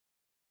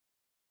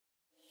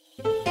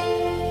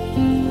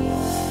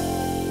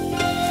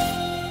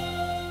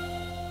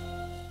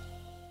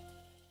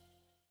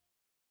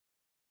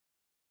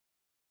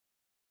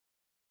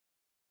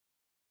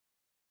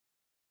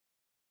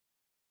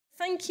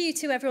Thank you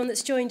to everyone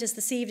that's joined us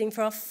this evening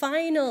for our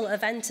final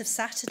event of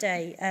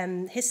Saturday,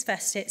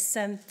 HistFest. It's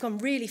gone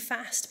really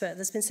fast, but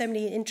there's been so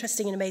many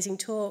interesting and amazing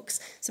talks,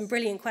 some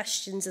brilliant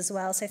questions as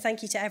well. So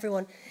thank you to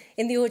everyone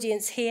in the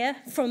audience here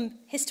from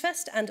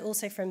HistFest and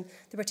also from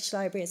the British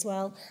Library as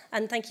well.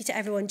 And thank you to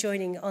everyone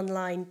joining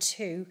online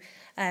too.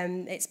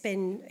 It's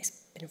been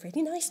a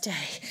really nice day.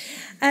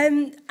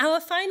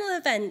 Our final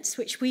event,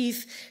 which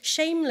we've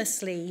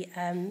shamelessly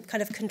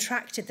kind of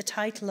contracted the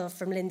title of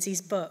from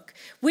Lindsey's book,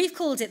 we've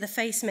called it The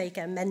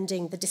Facemaker,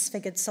 Mending the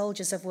Disfigured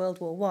Soldiers of World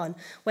War I,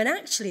 when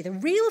actually the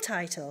real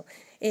title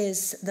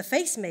is The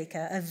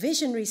Facemaker, a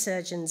visionary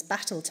surgeon's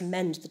battle to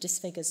mend the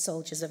disfigured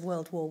soldiers of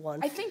World War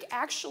I. I think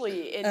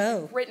actually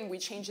in Britain we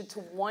changed it to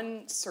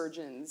One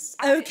Surgeon's.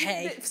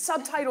 Okay. The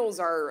subtitles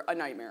are a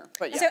nightmare,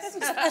 but yes.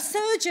 So a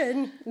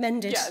surgeon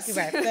mended. Yes.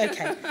 Right,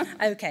 okay.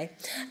 Okay.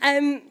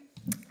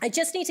 I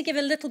just need to give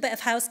a little bit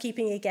of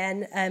housekeeping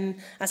again,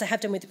 as I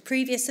have done with the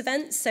previous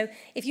events. So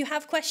if you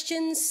have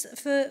questions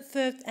for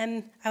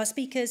our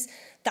speakers,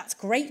 that's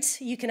great.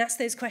 You can ask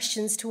those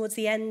questions towards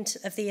the end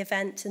of the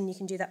event, and you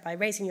can do that by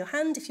raising your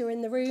hand if you're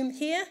in the room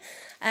here,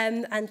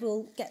 and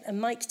we'll get a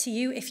mic to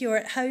you. If you're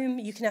at home,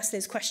 you can ask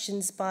those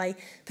questions by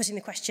putting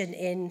the question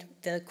in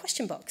the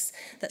question box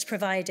that's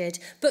provided.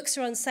 Books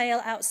are on sale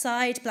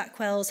outside.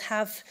 Blackwell's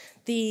have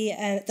the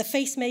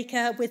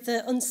Facemaker with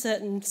the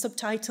uncertain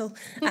subtitle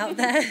out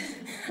there.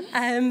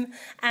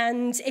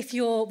 And if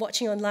you're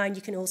watching online,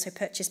 you can also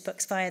purchase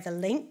books via the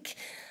link.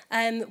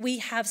 We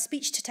have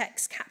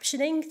speech-to-text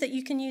captioning that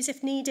you can use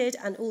if needed,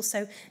 and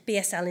also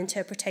BSL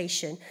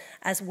interpretation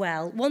as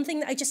well. One thing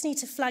that I just need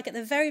to flag at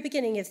the very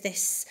beginning of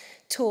this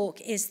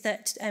talk is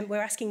that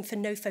we're asking for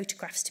no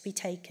photographs to be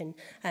taken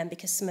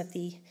because some of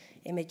the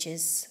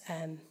images,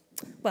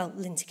 well,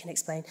 Lindsey can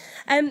explain.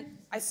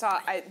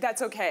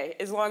 That's okay,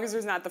 as long as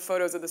there's not the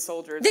photos of the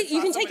soldiers.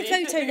 You can take a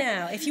photo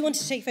now. If you want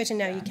to take a photo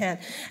now, you can.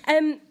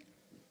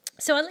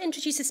 So I'll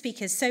introduce the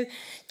speakers. So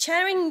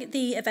chairing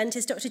the event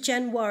is Dr.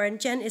 Jen Warren.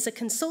 Jen is a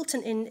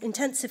consultant in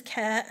intensive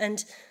care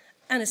and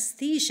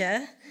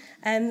anaesthesia,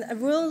 a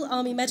Royal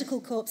Army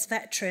Medical Corps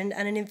veteran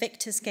and an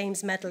Invictus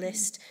Games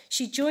medalist.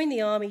 She joined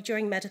the Army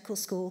during medical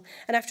school,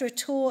 and after a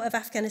tour of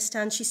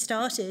Afghanistan, she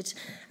started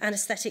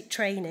anaesthetic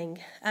training.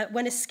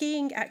 When a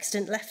skiing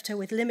accident left her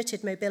with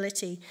limited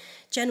mobility,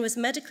 Jen was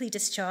medically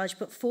discharged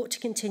but fought to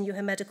continue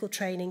her medical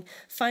training,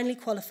 finally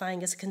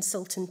qualifying as a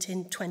consultant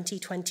in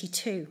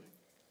 2022.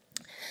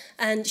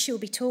 And she'll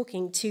be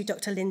talking to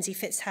Dr. Lindsey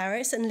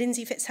Fitzharris. And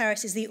Lindsey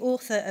Fitzharris is the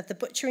author of The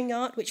Butchering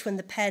Art, which won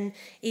the Penn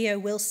E.O.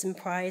 Wilson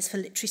Prize for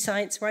Literary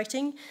Science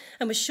Writing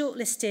and was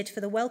shortlisted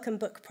for the Wellcome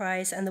Book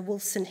Prize and the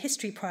Wolfson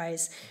History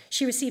Prize.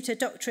 She received her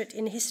doctorate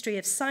in History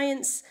of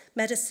Science,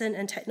 Medicine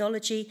and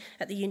Technology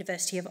at the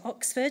University of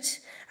Oxford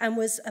and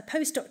was a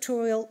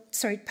postdoctoral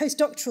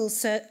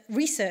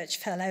research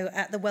fellow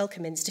at the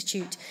Wellcome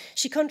Institute.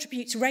 She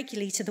contributes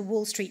regularly to the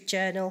Wall Street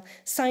Journal,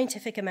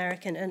 Scientific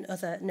American and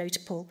other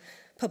notable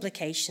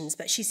publications,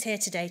 but she's here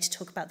today to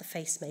talk about The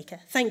Facemaker.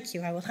 Thank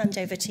you. I will hand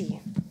over to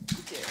you.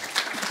 Thank you.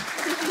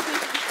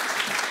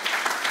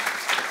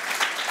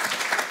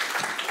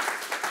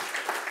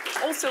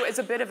 Also, as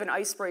a bit of an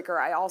icebreaker,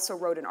 I also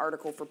wrote an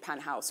article for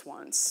Penthouse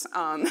once.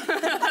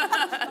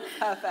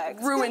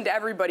 Perfect. Ruined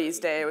everybody's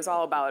day. It was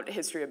all about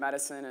history of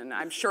medicine, and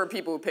I'm sure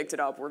people who picked it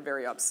up were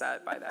very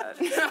upset by that.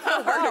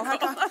 Oh, wow.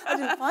 I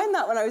didn't find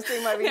that when I was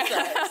doing my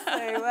research.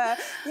 So,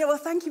 yeah, well,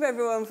 thank you,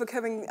 everyone, for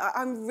coming.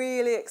 I'm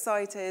really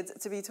excited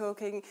to be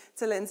talking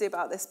to Lindsey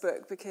about this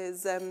book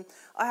because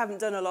I haven't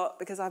done a lot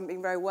because I haven't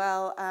been very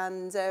well,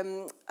 and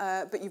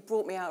but you've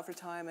brought me out of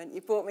retirement.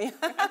 You've brought me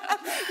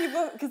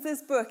because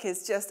this book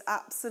is just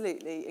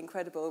absolutely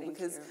incredible. Thank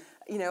because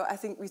you. You know, I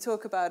think we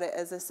talk about it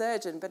as a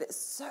surgeon, but it's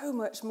so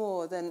much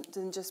more than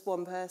just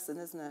one person,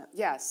 isn't it?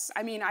 Yes.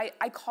 I mean,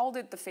 I called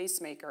it The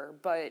Facemaker,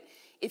 but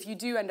if you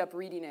do end up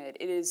reading it,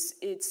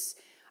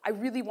 I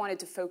really wanted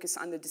to focus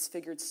on the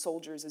disfigured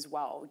soldiers as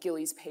well,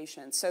 Gillies'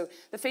 patients. So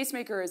The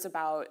Facemaker is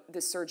about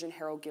the surgeon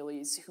Harold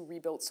Gillies, who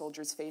rebuilt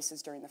soldiers'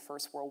 faces during the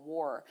First World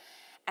War.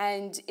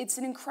 And it's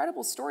an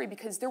incredible story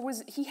because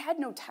he had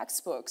no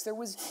textbooks. There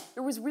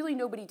was really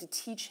nobody to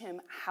teach him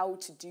how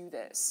to do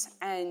this.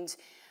 And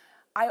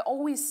I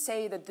always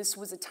say that this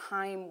was a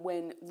time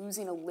when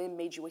losing a limb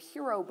made you a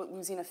hero, but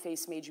losing a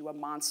face made you a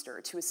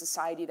monster to a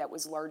society that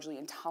was largely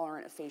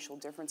intolerant of facial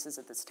differences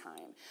at this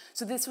time.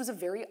 So this was a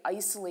very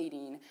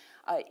isolating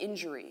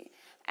injury.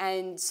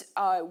 And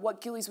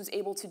what Gillies was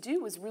able to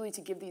do was really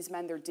to give these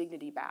men their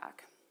dignity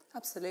back.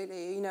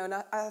 Absolutely. You know, and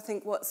I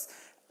think what's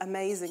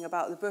amazing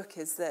about the book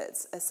is that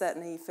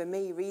certainly for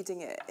me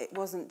reading it, it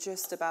wasn't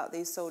just about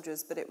these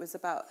soldiers, but it was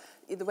about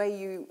the way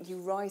you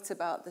write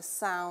about the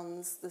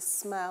sounds, the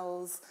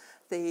smells,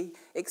 the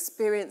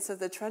experience of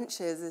the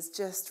trenches is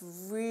just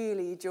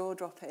really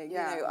jaw-dropping.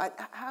 Yeah. You know,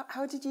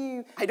 how did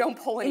you? I don't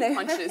pull any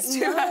punches,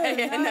 do I?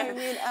 No, I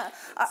mean,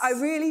 I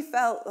really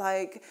felt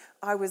like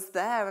I was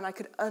there and I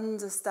could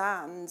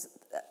understand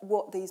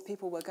what these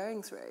people were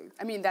going through.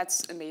 I mean,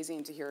 that's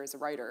amazing to hear as a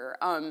writer.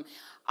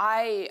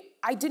 I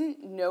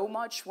didn't know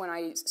much when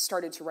I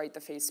started to write The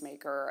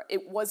Facemaker.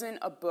 It wasn't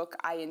a book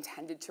I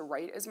intended to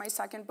write as my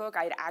second book.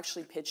 I had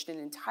actually pitched an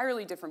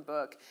entirely different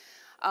book,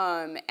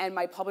 and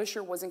my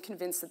publisher wasn't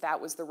convinced that that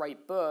was the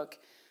right book.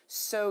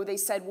 So they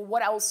said, well,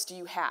 what else do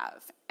you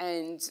have?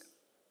 And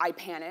I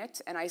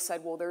panicked, and I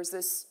said, well, there's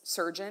this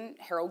surgeon,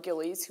 Harold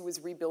Gillies, who was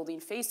rebuilding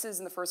faces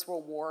in the First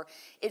World War.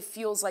 It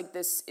feels like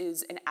this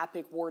is an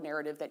epic war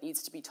narrative that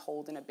needs to be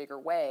told in a bigger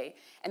way.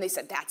 And they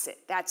said, that's it,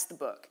 that's the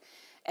book.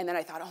 And then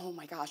I thought, oh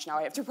my gosh, now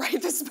I have to write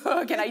this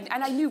book. And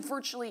I knew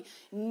virtually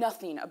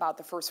nothing about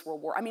the First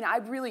World War. I mean,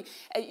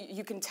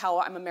 you can tell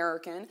I'm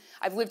American.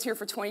 I've lived here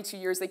for 22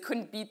 years. They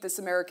couldn't beat this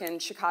American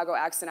Chicago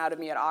accent out of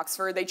me at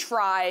Oxford. They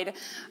tried,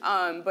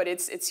 but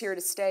it's here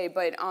to stay.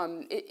 But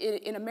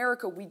in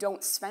America, we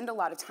don't spend a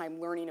lot of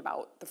time learning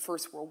about the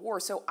First World War.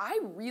 So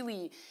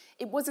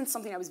it wasn't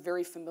something I was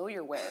very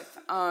familiar with.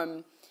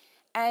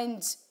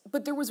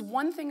 But there was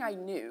one thing I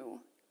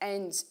knew,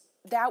 and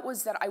that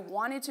was that I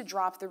wanted to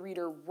drop the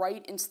reader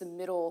right into the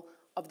middle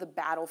of the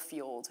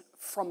battlefield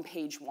from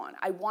page one.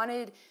 I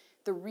wanted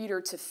the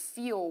reader to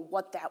feel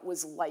what that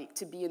was like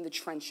to be in the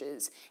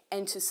trenches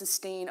and to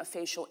sustain a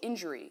facial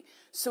injury.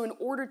 So in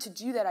order to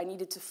do that, I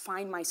needed to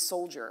find my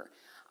soldier.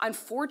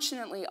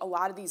 Unfortunately, a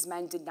lot of these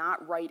men did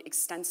not write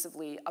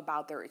extensively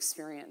about their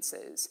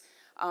experiences.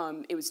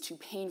 It was too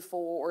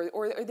painful,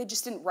 or they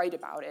just didn't write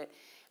about it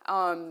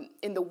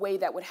in the way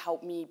that would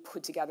help me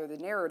put together the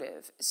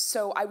narrative.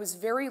 So I was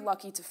very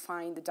lucky to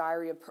find the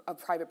diary of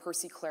Private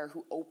Percy Clare,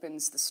 who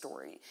opens the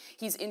story.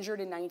 He's injured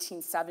in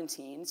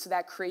 1917, so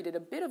that created a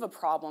bit of a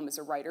problem as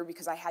a writer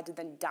because I had to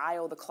then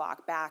dial the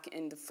clock back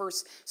in the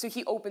first, so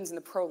he opens in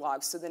the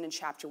prologue, so then in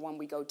chapter 1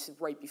 we go to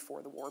right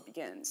before the war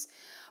begins.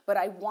 But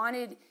I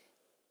wanted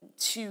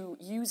to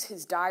use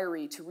his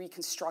diary to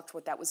reconstruct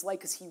what that was like,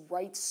 because he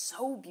writes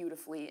so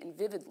beautifully and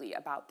vividly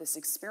about this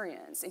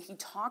experience. And he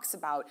talks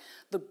about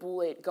the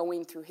bullet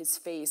going through his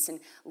face and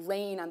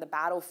laying on the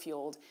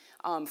battlefield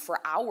for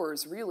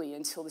hours, really,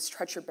 until the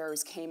stretcher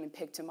bearers came and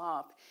picked him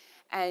up,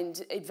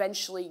 and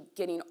eventually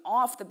getting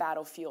off the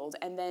battlefield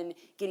and then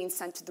getting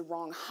sent to the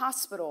wrong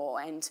hospital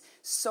and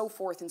so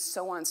forth and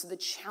so on. So the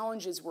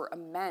challenges were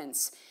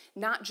immense,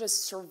 not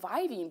just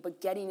surviving, but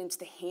getting into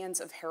the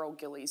hands of Harold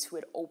Gillies, who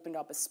had opened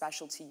up a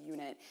specialty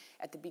unit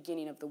at the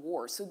beginning of the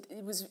war. So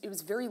it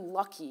was very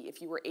lucky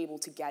if you were able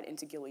to get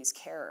into Gillies'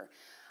 care.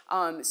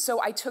 So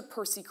I took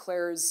Percy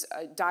Clare's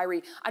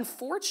diary.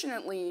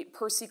 Unfortunately,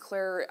 Percy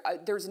Clare,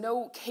 there's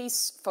no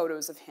case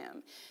photos of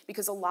him,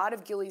 because a lot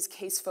of Gillies'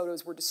 case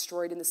photos were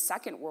destroyed in the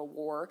Second World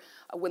War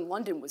when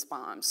London was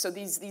bombed. So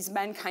these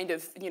men kind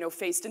of,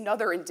 faced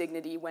another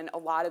indignity when a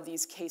lot of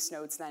these case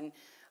notes then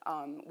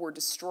were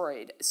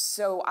destroyed.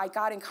 So I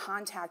got in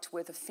contact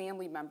with a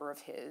family member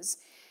of his,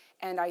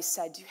 and I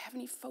said, do you have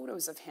any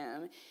photos of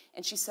him?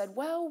 And she said,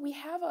 well, we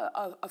have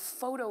a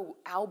photo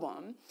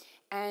album,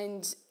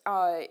 and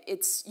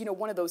it's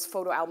one of those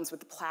photo albums with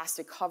the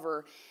plastic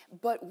cover,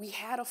 but we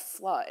had a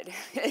flood,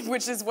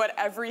 which is what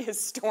every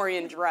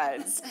historian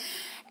dreads.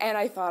 And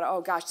I thought,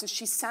 oh gosh, so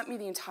she sent me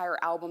the entire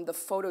album, the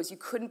photos. You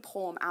couldn't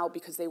pull them out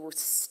because they were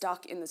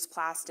stuck in this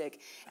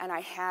plastic, and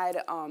I had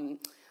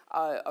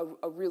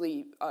a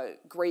really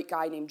great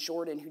guy named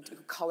Jordan who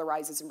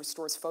colorizes and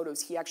restores photos.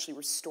 He actually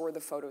restored the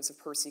photos of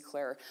Percy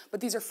Clare,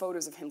 but these are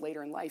photos of him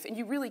later in life, and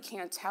you really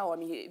can't tell. I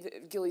mean,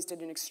 Gillies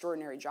did an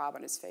extraordinary job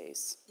on his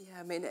face. Yeah,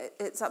 I mean,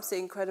 it's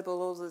absolutely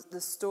incredible,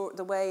 all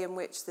the way in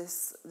which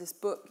this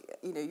book,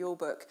 your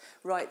book,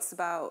 writes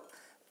about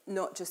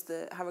not just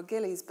the Harold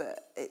Gillies,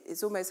 but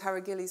it's almost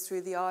Harold Gillies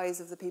through the eyes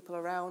of the people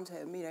around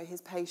him,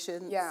 his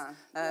patients. Yeah.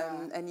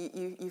 And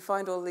you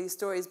find all these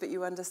stories, but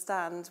you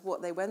understand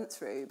what they went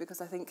through,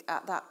 because I think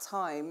at that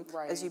time,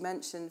 right, as you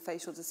mentioned,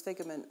 facial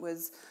disfigurement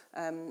was,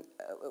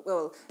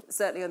 well,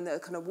 certainly on the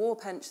kind of war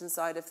pension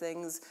side of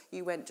things,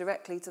 you went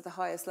directly to the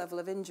highest level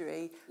of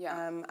injury,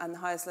 yeah, and the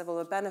highest level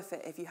of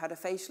benefit if you had a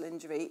facial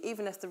injury,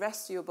 even if the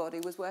rest of your body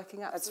was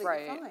working absolutely fine.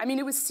 That's right. fine. I mean,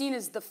 it was seen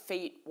as the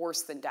fate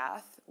worse than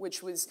death,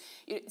 which was,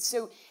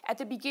 so at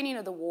the beginning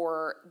of the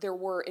war, there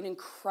were an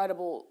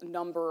incredible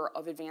number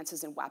of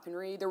advances in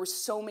weaponry. There were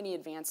so many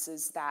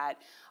advances that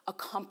a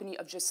company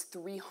of just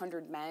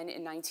 300 men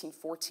in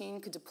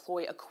 1914 could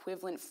deploy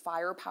equivalent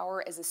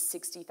firepower as a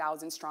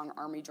 60,000 strong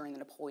army during the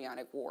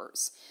Napoleonic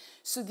Wars.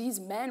 So these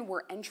men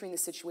were entering the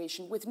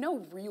situation with no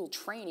real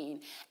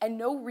training and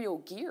no real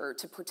gear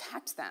to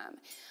protect them.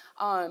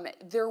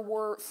 There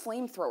were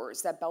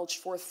flamethrowers that belched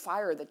forth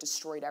fire that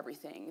destroyed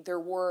everything. There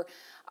were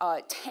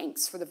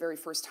tanks for the very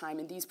first time,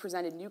 and these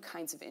presented new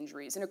kinds of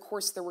injuries. And of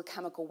course, there were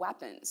chemical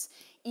weapons.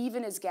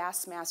 Even as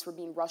gas masks were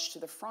being rushed to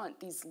the front,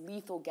 these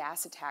lethal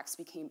gas attacks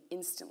became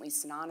instantly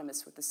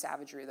synonymous with the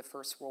savagery of the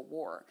First World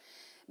War.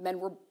 Men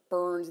were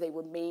burned, they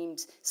were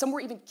maimed. Some were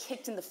even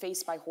kicked in the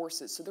face by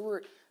horses. So there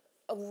were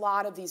a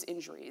lot of these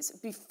injuries.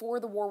 Before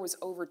the war was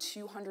over,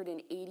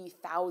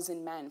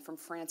 280,000 men from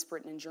France,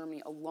 Britain, and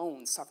Germany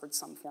alone suffered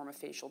some form of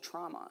facial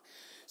trauma.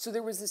 So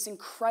there was this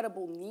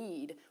incredible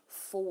need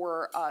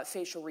for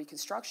facial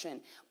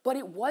reconstruction, but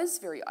it was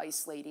very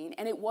isolating,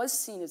 and it was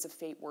seen as a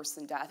fate worse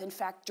than death. In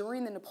fact,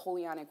 during the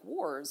Napoleonic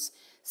Wars,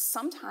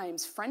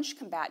 sometimes French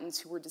combatants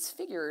who were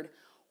disfigured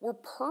were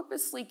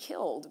purposely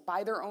killed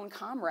by their own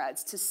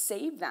comrades to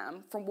save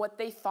them from what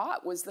they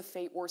thought was the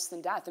fate worse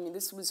than death. I mean,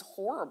 this was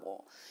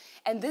horrible.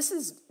 And this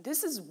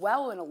is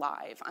well and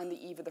alive on the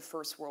eve of the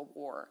First World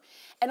War.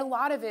 And a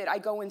lot of it, I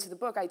go into the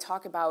book, I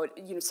talk about,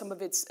 some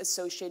of it's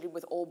associated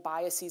with old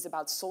biases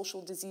about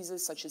social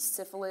diseases such as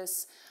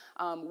syphilis,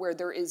 where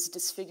there is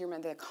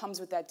disfigurement that comes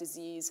with that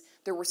disease.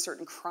 There were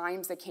certain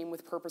crimes that came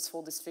with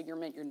purposeful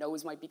disfigurement. Your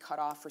nose might be cut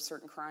off for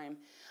certain crime.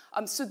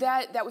 So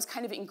that was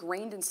kind of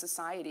ingrained in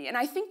society. And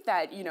I think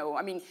that,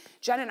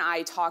 Jen and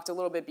I talked a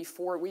little bit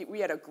before. We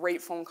had a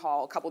great phone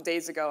call a couple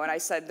days ago, and I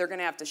said, they're going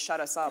to have to shut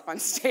us up on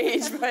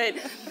stage. But,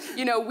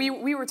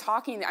 we were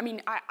talking.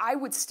 I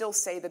would still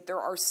say that there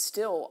are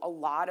still a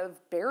lot of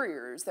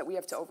barriers that we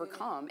have to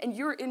overcome. And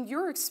in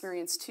your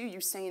experience, too,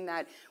 you're saying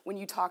that when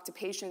you talk to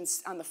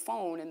patients on the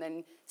phone and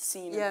then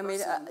seeing in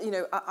person.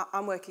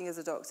 I'm working as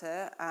a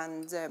doctor,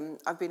 and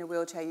I've been a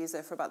wheelchair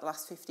user for about the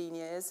last 15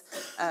 years.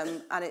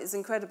 And it's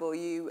incredible.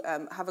 You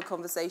have a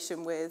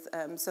conversation with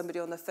somebody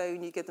on the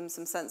phone, you give them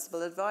some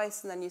sensible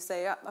advice, and then you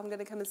say, I'm going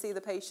to come and see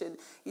the patient.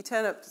 You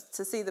turn up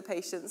to see the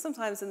patient,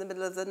 sometimes in the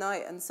middle of the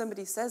night, and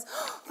somebody says,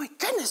 oh my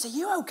goodness, are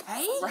you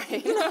okay?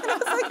 Right. And I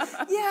was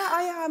like, yeah,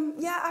 I am.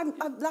 Yeah,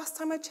 last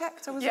time I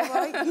checked, I was all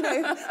right.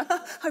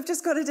 I've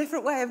just got a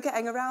different way of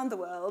getting around the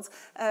world.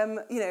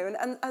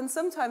 And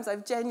sometimes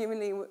I've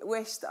genuinely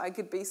wished that I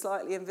could be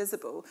slightly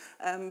invisible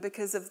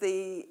because of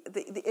the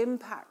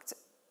impact,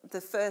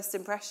 the first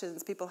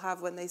impressions people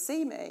have when they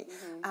see me.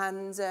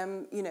 And,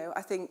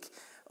 I think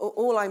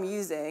all I'm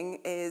using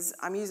is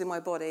my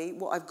body,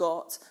 what I've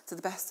got, to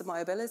the best of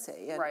my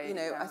ability. And,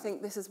 I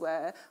think this is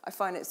where I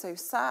find it so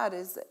sad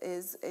is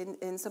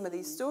in some of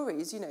these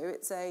stories,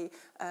 it's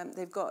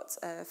they've got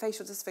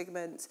facial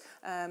disfigurement,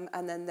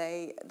 and then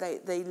they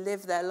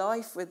live their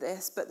life with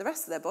this, but the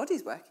rest of their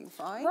body's working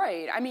fine.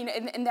 Right.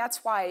 And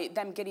that's why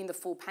them getting the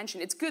full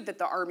pension, it's good that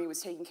the Army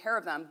was taking care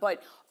of them,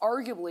 but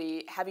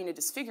arguably having a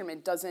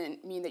disfigurement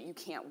doesn't mean that you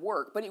can't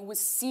work. But it was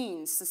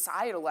seen,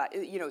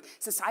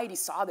 society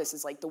saw this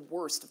as like the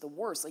worst of the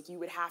worst, like you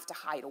would have to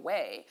hide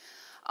away.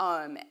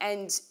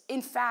 And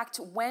in fact,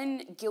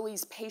 when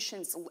Gillies'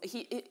 patients,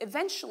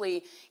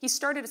 eventually he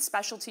started a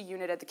specialty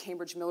unit at the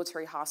Cambridge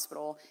Military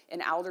Hospital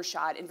in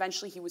Aldershot.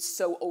 Eventually he was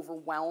so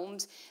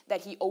overwhelmed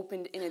that he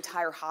opened an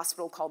entire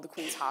hospital called the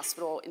Queen's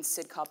Hospital in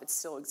Sidcup. It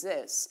still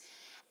exists.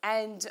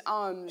 And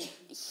I've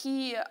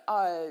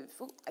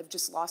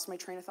just lost my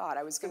train of thought.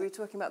 We were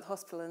talking about the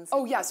hospital and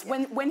oh yes,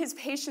 yeah. When his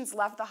patients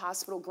left the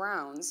hospital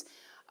grounds,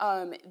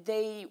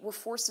 they were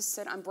forced to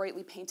sit on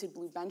brightly painted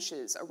blue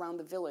benches around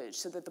the village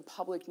so that the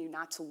public knew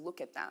not to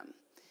look at them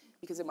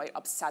because it might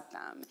upset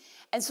them.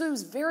 And so it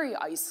was very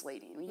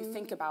isolating when you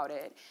think about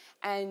it.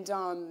 And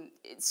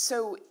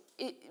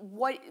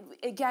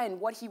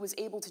what he was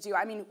able to do,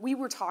 we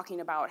were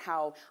talking about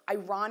how,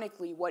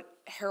 ironically, what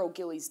Harold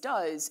Gillies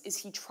does is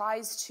he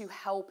tries to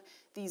help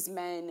these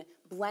men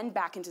blend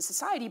back into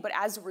society, but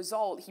as a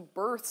result, he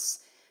births,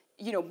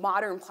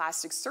 modern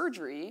plastic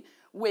surgery,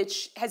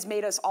 which has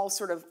made us all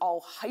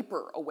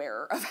hyper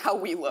aware of how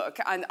we look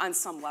on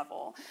some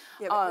level.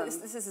 Yeah, but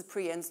this is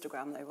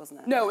pre-Instagram though,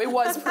 wasn't it? No, it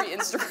was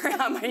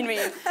pre-Instagram.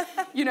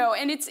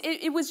 And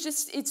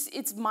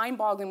it's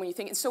mind-boggling when you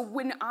think. And so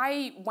when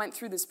I went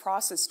through this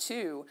process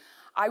too,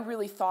 I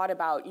really thought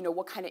about,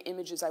 what kind of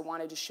images I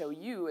wanted to show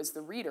you as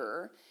the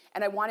reader.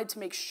 And I wanted to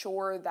make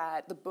sure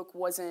that the book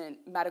wasn't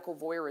medical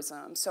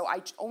voyeurism. So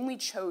I only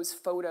chose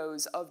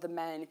photos of the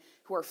men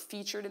who are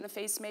featured in the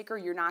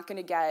Facemaker. You're not going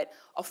to get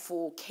a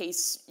full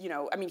case,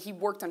 he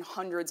worked on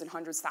hundreds and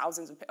hundreds,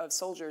 thousands of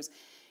soldiers.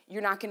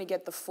 You're not going to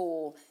get the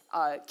full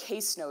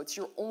case notes.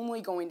 You're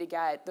only going to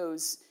get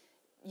those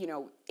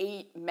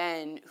 8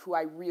 men who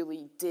I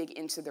really dig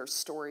into their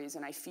stories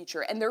and I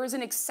feature. And there is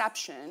an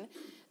exception.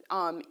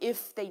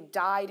 If they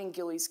died in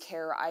Gillies'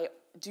 care, I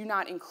do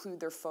not include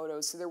their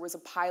photos. So there was a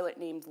pilot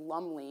named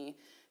Lumley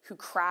who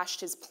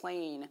crashed his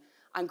plane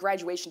on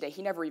graduation day.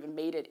 He never even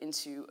made it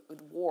into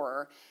the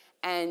war.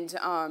 And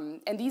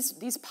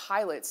these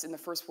pilots in the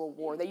First World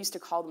War, they used to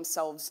call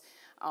themselves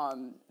I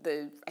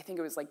think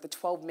it was like the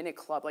 12-minute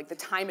club, like the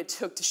time it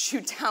took to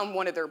shoot down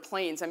one of their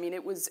planes.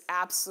 It was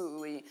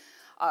absolutely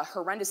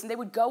horrendous. And they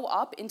would go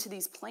up into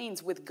these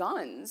planes with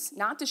guns,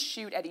 not to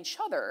shoot at each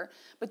other,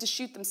 but to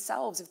shoot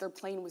themselves if their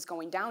plane was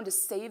going down, to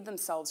save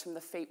themselves from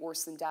the fate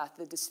worse than death,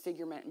 the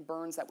disfigurement and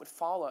burns that would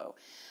follow.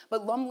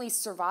 But Lumley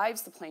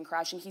survives the plane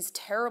crash, and he's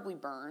terribly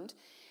burned,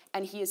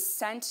 and he is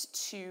sent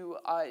to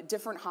a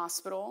different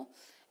hospital,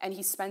 and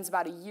he spends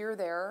about a year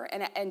there,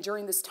 and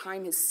during this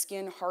time his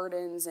skin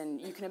hardens,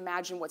 and you can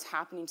imagine what's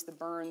happening to the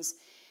burns.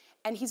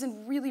 And he's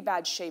in really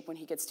bad shape when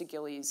he gets to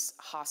Gillies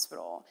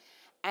Hospital.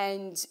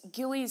 And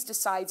Gillies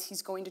decides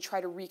he's going to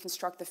try to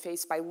reconstruct the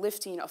face by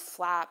lifting a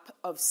flap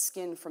of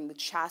skin from the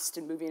chest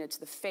and moving it to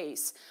the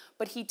face.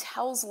 But he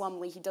tells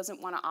Lumley he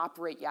doesn't want to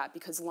operate yet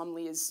because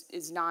Lumley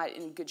is not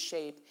in good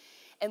shape.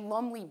 And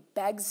Lumley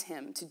begs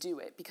him to do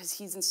it because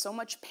he's in so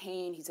much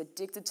pain, he's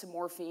addicted to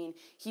morphine,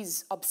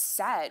 he's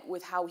upset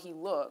with how he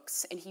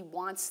looks, and he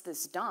wants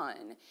this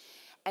done.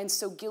 And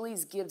so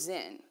Gillies gives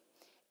in.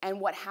 And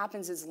what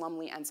happens is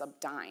Lumley ends up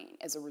dying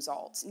as a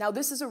result. Now,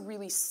 this is a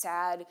really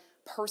sad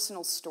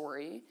personal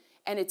story,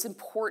 and it's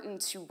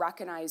important to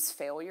recognize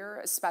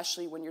failure,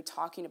 especially when you're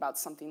talking about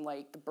something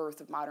like the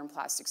birth of modern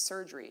plastic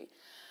surgery.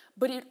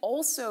 But it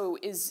also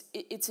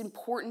it's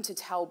important to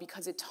tell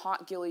because it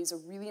taught Gillies a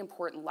really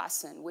important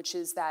lesson, which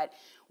is that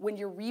when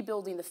you're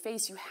rebuilding the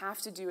face, you have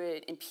to do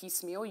it in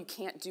piecemeal. You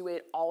can't do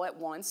it all at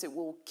once. It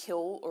will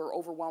kill or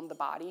overwhelm the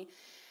body.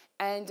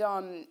 And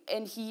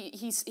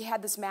he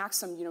had this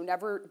maxim, you know,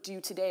 never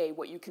do today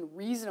what you can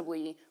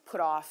reasonably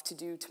put off to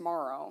do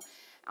tomorrow.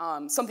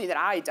 Something that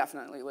I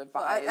definitely live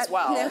by as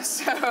well. You know,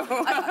 so.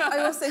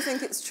 I also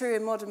think it's true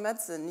in modern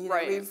medicine. You know,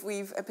 right.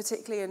 we've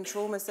particularly in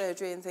trauma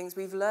surgery and things,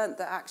 we've learnt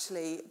that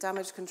actually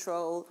damage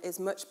control is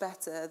much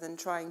better than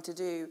trying to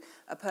do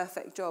a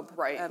perfect job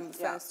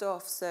first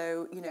off.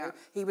 So, you know,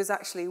 he was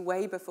actually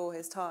way before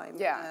his time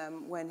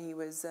when he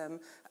was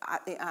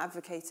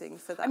advocating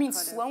for that. I mean,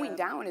 slowing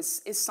down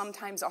is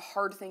sometimes a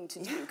hard thing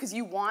to do because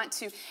you want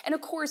to, and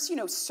of course, you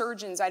know,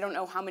 surgeons, I don't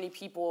know how many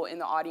people in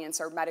the audience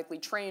are medically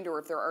trained or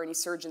if there are any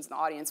surgeons in the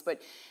audience,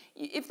 but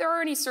if there are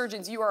any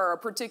surgeons, you are a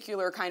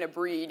particular kind of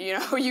breed, you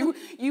know,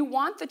 you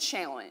want the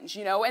challenge,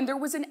 you know, and there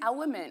was an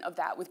element of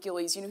that with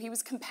Gillies. You know, he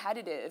was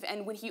competitive,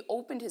 and when he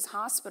opened his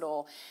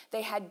hospital,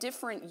 they had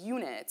different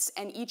units,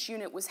 and each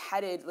unit was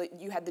headed, like,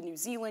 you had the New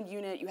Zealand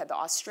unit, you had the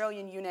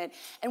Australian unit,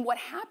 and what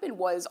happened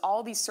was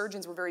all these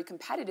surgeons were very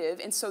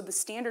competitive, and so the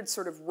standards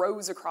sort of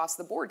rose across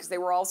the board because they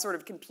were all sort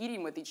of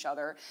competing with each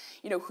other,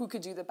 you know, who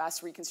could do the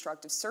best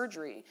reconstructive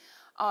surgery.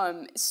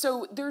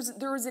 So there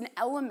is an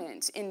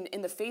element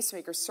in the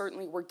Facemaker,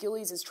 certainly, where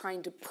Gillies is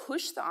trying to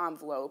push the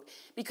envelope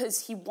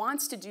because he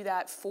wants to do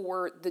that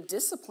for the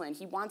discipline.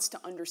 He wants to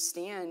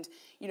understand,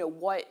 you know,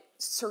 what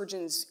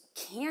surgeons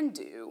can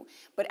do,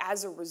 but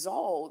as a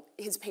result,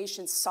 his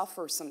patients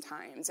suffer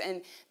sometimes.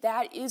 And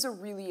that is a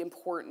really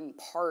important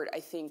part,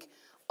 I think,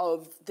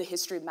 of the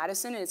history of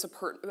medicine, and it's an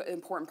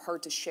important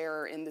part to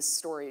share in this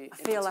story. I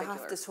feel I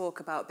have to talk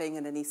about being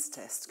an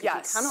anaesthetist.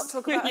 Yes. You cannot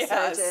talk about a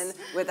surgeon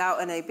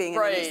without being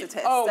an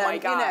anaesthetist. Oh my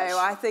gosh. You know,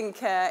 I think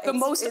the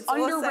most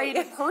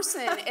underrated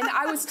person. And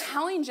I was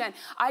telling Jen,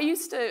 I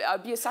used to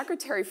be a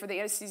secretary for the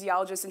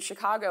anesthesiologist in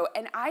Chicago,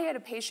 and I had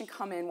a patient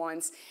come in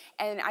once,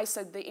 and I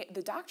said,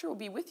 the doctor will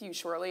be with you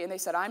shortly. And they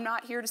said, I'm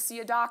not here to see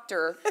a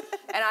doctor.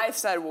 And I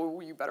said,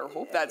 well, you better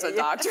hope that's a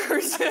doctor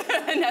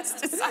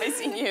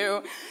anesthetizing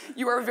you.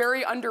 You are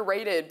very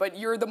underrated, but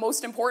you're the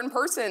most important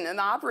person in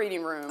the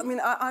operating room. I mean,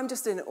 I'm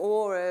just in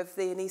awe of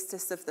the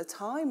anaesthetists of the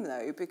time,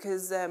 though,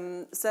 because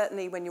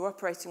certainly when you're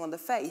operating on the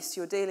face,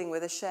 you're dealing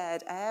with a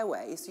shared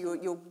airway. So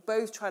you're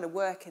both trying to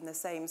work in the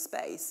same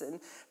space.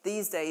 And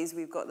these days,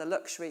 we've got the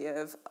luxury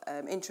of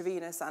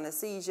intravenous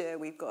anaesthesia.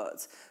 We've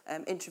got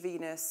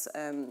intravenous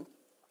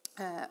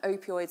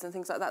opioids and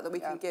things like that we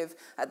can give.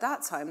 At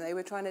that time, they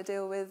were trying to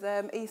deal with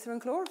ether and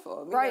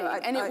chloroform.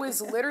 Right, and it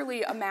was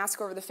literally a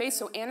mask over the face.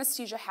 So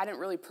anesthesia hadn't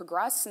really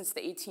progressed since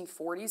the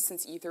 1840s,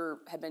 since ether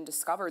had been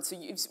discovered. So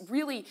it's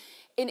really,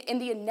 and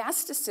the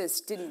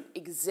anesthetist didn't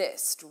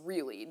exist,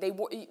 really.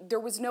 There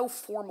was no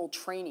formal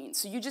training.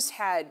 So you just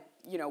had,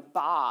 you know,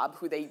 Bob,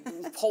 who they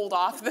pulled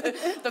off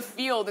the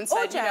field and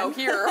said, you know,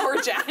 here,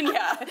 or Jen,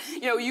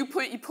 you know, you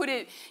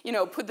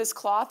put this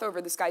cloth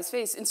over this guy's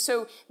face. And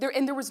so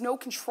there was no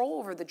control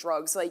over the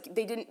drugs. Like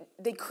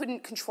they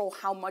couldn't control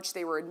how much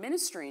they were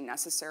administering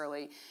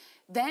necessarily.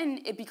 Then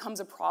it becomes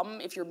a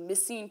problem if you're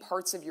missing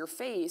parts of your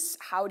face.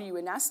 How do you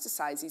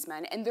anesthetize these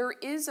men? And there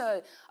is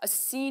a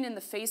scene in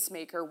The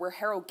Facemaker where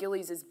Harold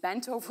Gillies is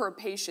bent over a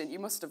patient. You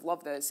must have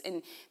loved this.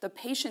 And the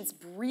patient's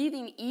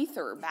breathing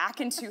ether back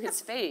into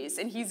his face,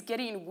 and he's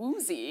getting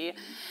woozy.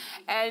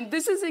 And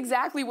this is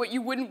exactly what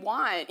you wouldn't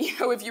want, you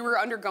know, if you were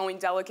undergoing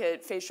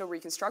delicate facial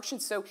reconstruction.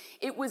 So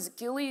it was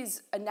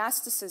Gillies'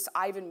 anesthetist,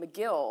 Ivan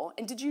McGill.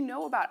 And did you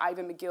know about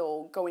Ivan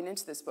McGill going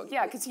into this book?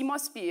 Yeah, because he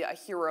must be a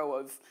hero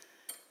of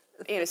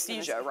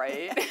anesthesia,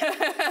 right?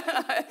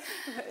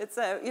 It's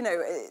you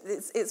know,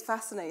 it's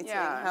fascinating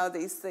how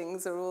these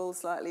things are all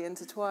slightly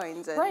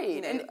intertwined. And, right,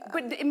 you know,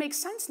 but it makes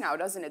sense now,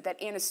 doesn't it,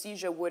 that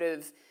anesthesia would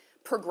have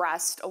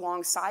progressed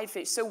alongside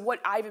face. So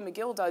what Ivan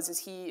McGill does is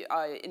he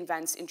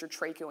invents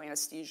intratracheal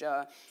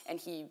anesthesia, and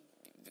he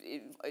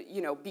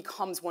you know,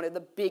 becomes one of the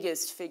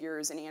biggest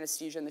figures in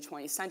anesthesia in the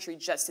 20th century,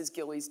 just as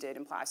Gillies did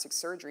in plastic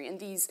surgery. And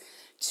these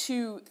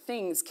two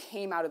things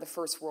came out of the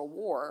First World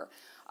War.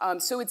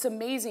 So it's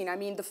amazing. I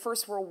mean, the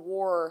First World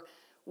War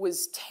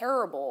was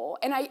terrible.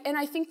 And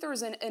I think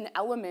there's an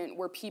element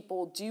where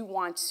people do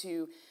want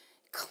to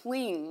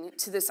cling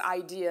to this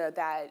idea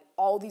that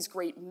all these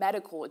great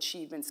medical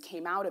achievements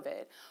came out of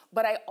it.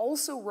 But I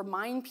also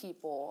remind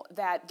people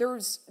that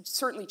there's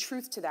certainly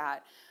truth to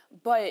that,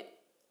 but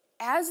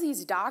as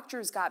these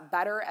doctors got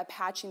better at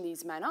patching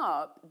these men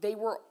up, they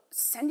were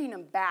sending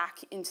them back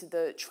into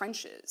the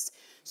trenches.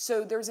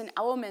 So there's an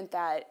element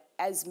that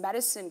as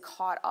medicine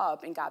caught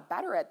up and got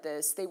better at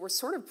this, they were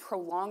sort of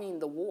prolonging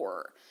the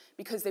war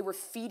because they were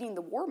feeding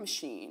the war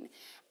machine.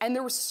 And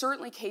there were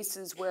certainly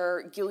cases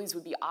where Gillies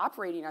would be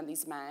operating on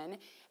these men,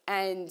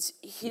 and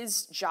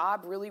his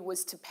job really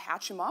was to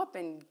patch them up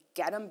and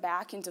get them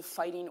back into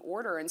fighting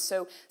order. And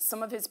so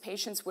some of his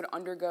patients would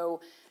undergo,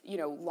 you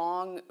know,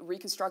 long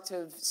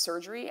reconstructive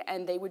surgery,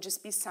 and they would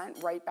just be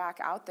sent right back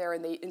out there.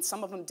 And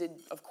some of them did,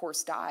 of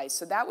course, die.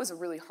 So that was a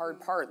really hard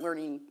part,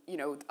 learning, you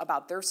know,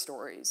 about their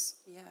stories.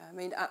 Yeah, I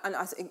mean, and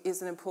I think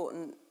it's an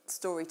important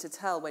story to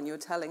tell when you're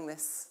telling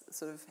this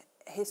sort of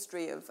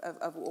history of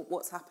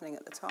what's happening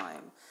at the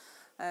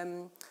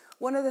time.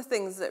 One of the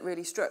things that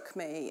really struck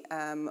me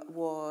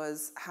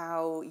was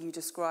how you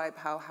describe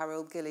how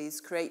Harold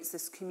Gillies creates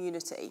this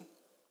community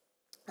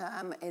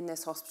in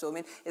this hospital. I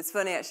mean, it's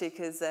funny actually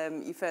because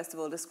you first of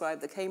all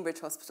described the Cambridge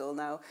Hospital.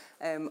 Now,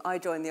 I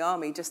joined the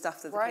army just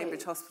after the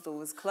Cambridge Hospital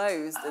was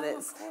closed, and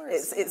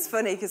it's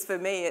funny because for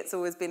me it's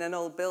always been an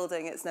old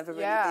building. It's never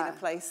really been a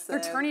place. They're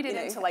turning it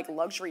into like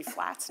luxury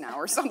flats now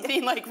or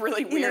something like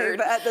really weird. You know,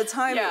 but at the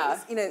time, it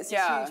was, you know, it's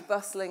a huge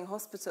bustling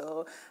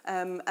hospital,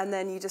 and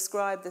then you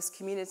describe this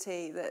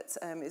community that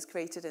is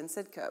created in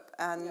Sidcup,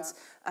 and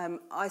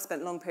I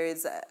spent long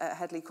periods at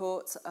Headley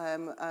Court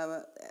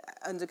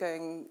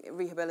undergoing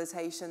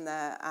rehabilitation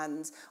there,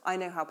 and I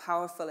know how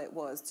powerful it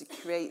was to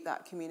create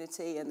that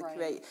community and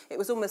it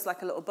was almost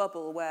like a little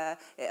bubble where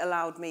it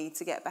allowed me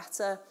to get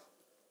better,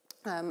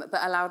 but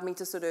allowed me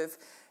to sort of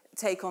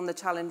take on the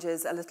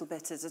challenges a little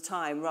bit at a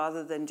time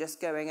rather than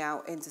just going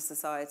out into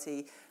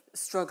society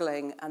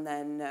struggling, and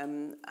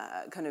then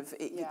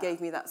it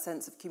gave me that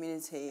sense of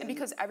community. And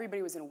because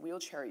everybody was in a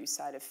wheelchair, you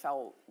said it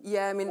felt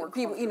I mean,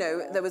 people, you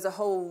know, there was a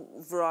whole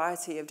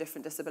variety of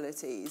different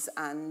disabilities,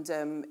 and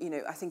you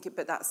know, I think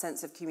but that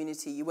sense of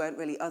community, you weren't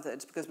really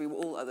othered because we were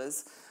all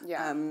others.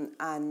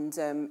 And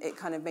it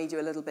kind of made you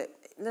a little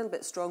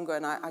bit stronger,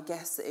 and I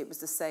guess it was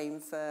the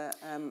same for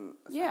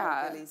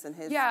Gillies and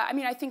his. I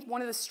mean, I think one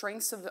of the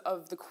strengths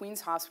of the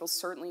Queen's Hospital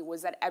certainly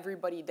was that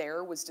everybody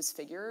there was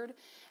disfigured.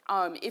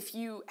 If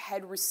you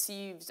had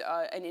received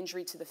an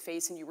injury to the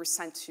face and you were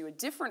sent to a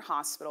different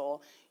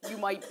hospital, you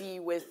might be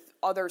with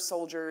other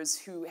soldiers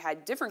who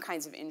had different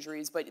kinds of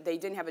injuries, but they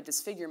didn't have a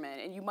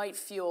disfigurement, and you might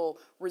feel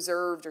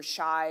reserved or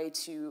shy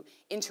to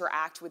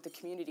interact with the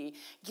community.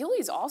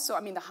 Gillies also,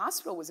 I mean, the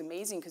hospital was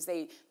amazing because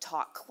they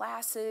taught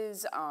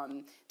classes,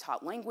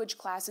 taught language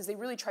classes. They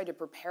really tried to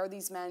prepare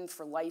these men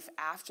for life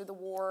after the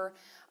war.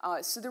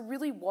 So there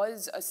really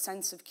was a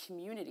sense of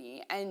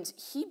community, and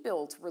he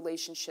built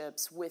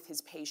relationships with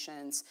his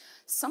patients.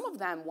 Some of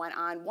them went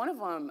on, one of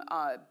them,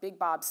 Big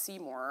Bob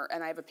Seymour,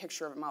 and I have a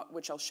picture of him,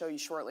 which I'll show you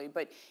shortly,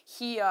 but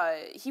he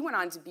went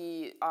on to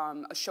be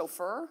a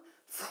chauffeur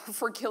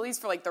for Gillies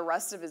for like the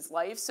rest of his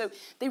life. So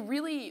they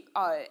really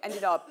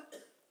ended up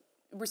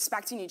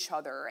respecting each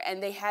other,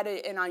 and they had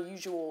an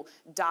unusual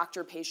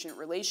doctor-patient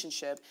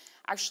relationship.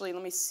 Actually,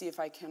 let me see if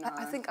I can...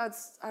 I think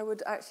I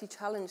would actually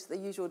challenge the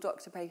usual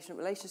doctor-patient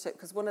relationship,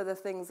 because one of the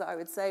things that I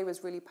would say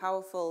was really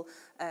powerful,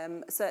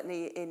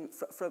 certainly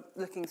from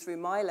looking through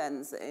my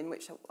lens in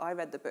which I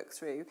read the book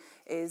through,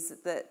 is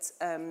that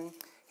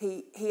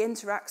he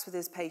interacts with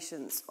his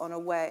patients in a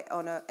way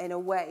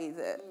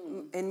that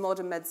in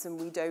modern medicine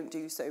we don't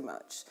do so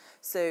much.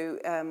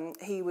 So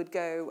he would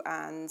go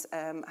and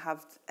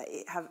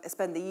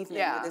spend the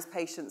evening with his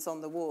patients on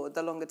the ward,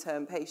 the longer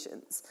term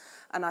patients,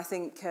 and I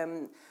think.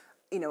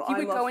 You know, he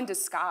would go in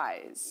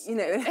disguise. You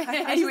know,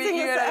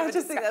 I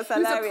just think that's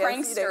hilarious. He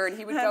was a prankster, and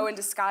he would go in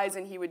disguise,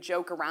 and he would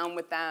joke around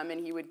with them, and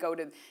he would go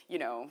to, you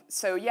know.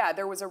 So yeah,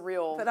 there was a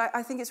real. But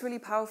I think it's really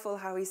powerful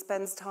how he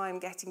spends time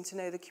getting to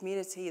know the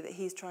community that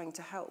he's trying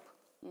to help.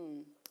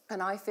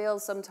 And I feel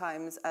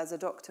sometimes as a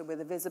doctor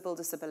with a visible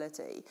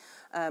disability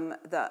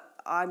that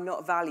I'm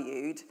not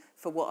valued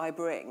for what I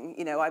bring.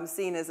 You know, I'm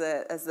seen as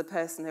the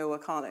person who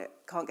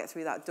can't get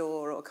through that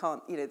door, or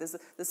can't. You know, there's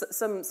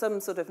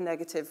some sort of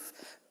negative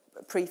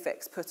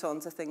prefix put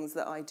onto things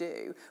that I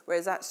do,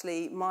 whereas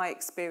actually my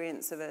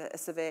experience of a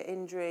severe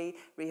injury,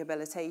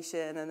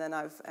 rehabilitation, and then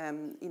I've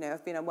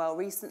been unwell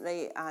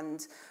recently,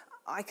 and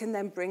I can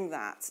then bring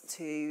that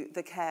to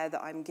the care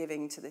that I'm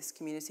giving to this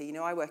community. You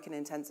know, I work in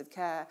intensive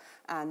care,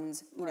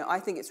 and you know, I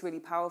think it's really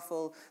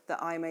powerful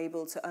that I'm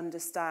able to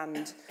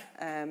understand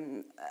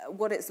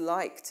what it's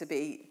like to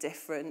be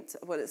different,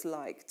 what it's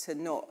like to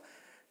not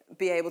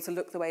be able to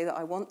look the way that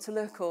I want to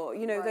look, or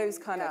you know, those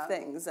kind of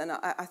things. And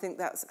I think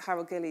that's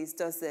Harold Gillies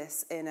does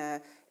this in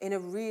a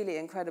really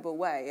incredible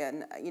way.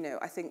 And you know,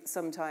 I think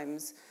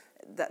sometimes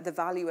that the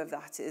value of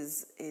that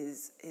is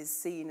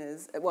seen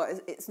as, well,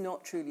 it's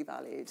not truly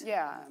valued.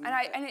 Yeah, and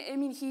I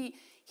mean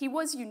he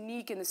was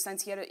unique in the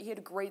sense he had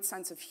a great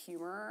sense of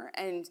humor,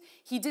 and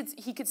he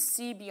could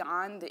see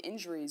beyond the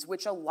injuries,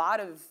 which a lot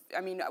of, I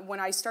mean, when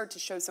I start to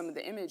show some of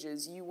the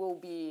images, you will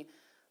be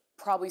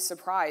probably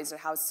surprised at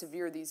how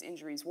severe these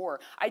injuries were.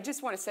 I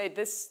just want to say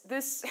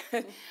this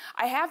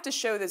I have to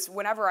show this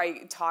whenever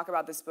I talk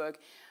about this book.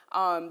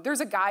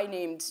 There's a guy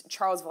named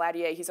Charles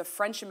Valadier. He's a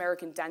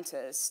French-American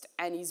dentist,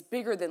 and he's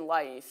bigger than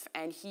life,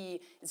 and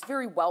he is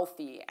very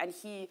wealthy, and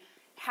he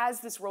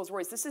has this Rolls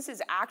Royce. This is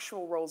his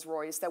actual Rolls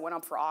Royce that went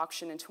up for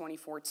auction in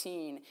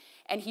 2014.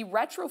 And he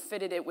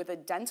retrofitted it with a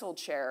dental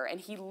chair, and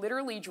he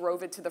literally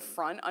drove it to the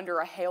front under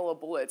a hail of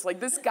bullets. Like,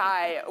 this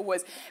guy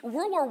was,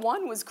 World War I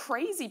was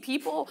crazy.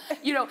 People,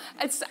 you know,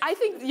 I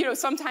think, you know,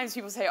 sometimes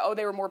people say, oh,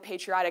 they were more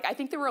patriotic. I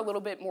think they were a little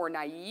bit more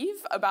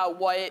naive about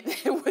what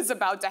was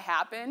about to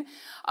happen.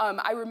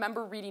 I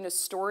remember reading a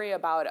story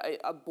about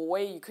a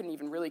boy, you couldn't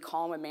even really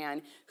call him a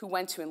man, who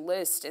went to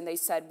enlist, and they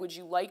said, would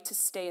you like to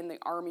stay in the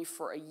Army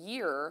for a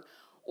year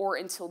or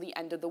until the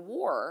end of the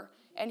war?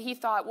 And he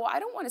thought, well, I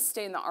don't want to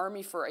stay in the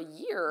Army for a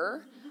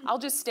year. I'll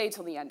just stay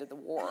till the end of the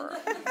war.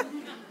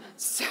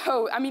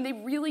 So, I mean, they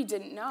really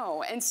didn't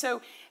know. And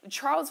so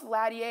Charles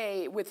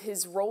Valadier, with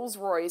his Rolls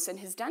Royce and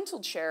his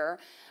dental chair,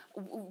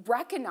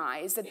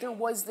 recognized that there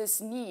was this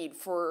need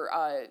for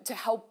to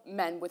help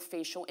men with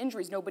facial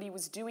injuries. Nobody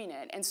was doing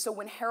it. And so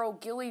when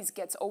Harold Gillies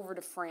gets over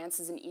to France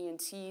as an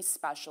ENT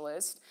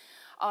specialist,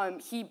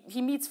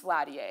 he meets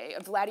Valadier.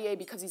 Valadier,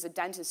 because he's a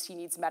dentist, he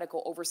needs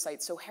medical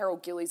oversight, so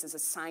Harold Gillies is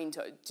assigned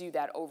to do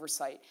that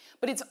oversight.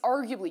 But it's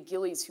arguably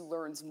Gillies who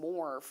learns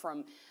more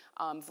from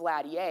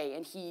Valadier,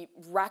 and he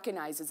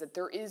recognizes that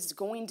there is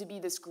going to be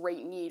this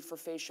great need for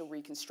facial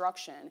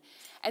reconstruction.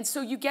 And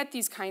so you get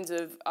these kinds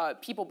of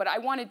people, but I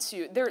wanted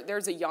to,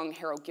 there's a young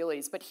Harold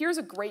Gillies, but here's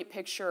a great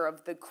picture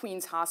of the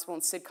Queen's Hospital in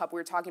Sidcup. We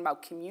were talking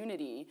about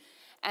community,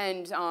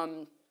 and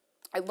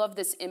I love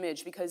this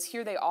image because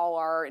here they all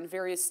are in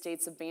various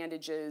states of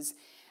bandages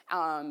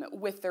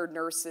with their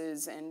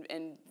nurses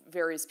and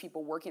various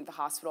people working at the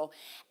hospital.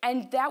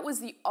 And that was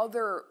the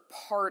other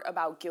part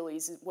about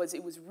Gillies, was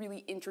it was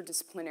really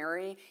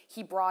interdisciplinary.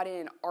 He brought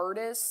in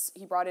artists.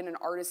 He brought in an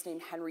artist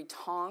named Henry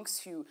Tonks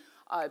who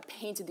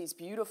painted these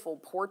beautiful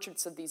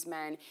portraits of these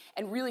men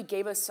and really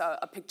gave us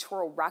a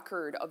pictorial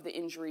record of the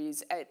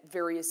injuries at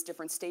various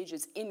different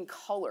stages in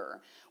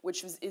color,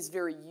 which is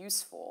very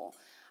useful.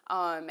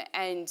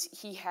 And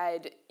he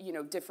had, you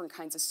know, different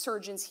kinds of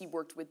surgeons. He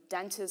worked with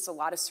dentists. A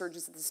lot of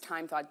surgeons at this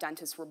time thought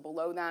dentists were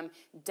below them.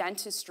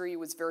 Dentistry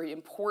was very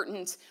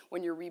important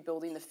when you're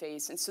rebuilding the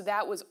face. And so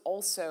that was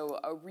also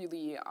a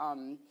really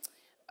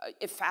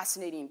a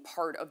fascinating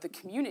part of the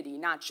community,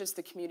 not just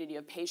the community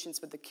of patients,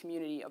 but the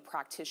community of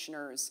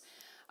practitioners.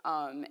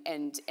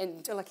 And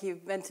I feel like you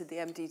invented the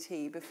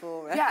MDT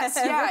before. Yes,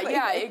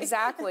 yeah,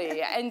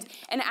 exactly. And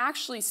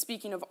actually,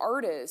 speaking of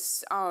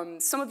artists,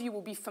 some of you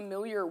will be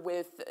familiar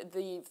with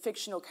the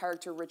fictional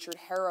character Richard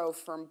Harrow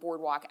from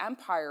Boardwalk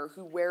Empire,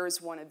 who wears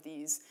one of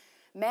these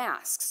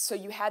masks. So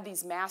you had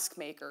these mask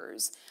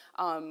makers,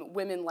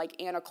 women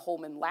like Anna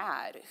Coleman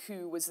Ladd,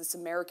 who was this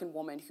American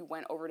woman who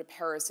went over to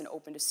Paris and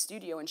opened a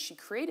studio, and she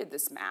created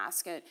this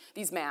mask,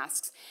 these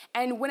masks.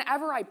 And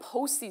whenever I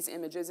post these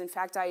images, in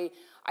fact, I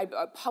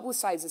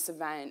publicize this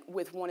event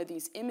with one of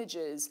these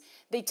images,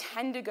 they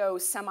tend to go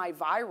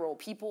semi-viral.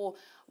 People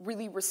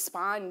really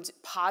respond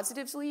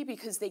positively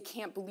because they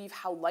can't believe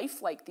how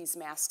lifelike these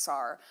masks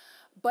are.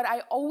 But I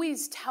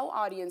always tell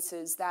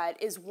audiences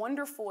that as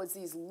wonderful as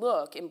these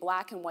look in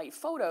black and white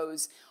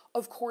photos,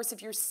 of course,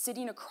 if you're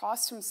sitting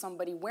across from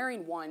somebody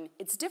wearing one,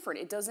 it's different.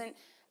 It doesn't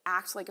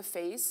act like a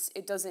face,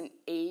 it doesn't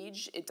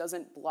age, it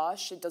doesn't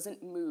blush, it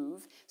doesn't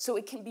move, so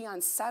it can be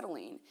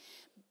unsettling.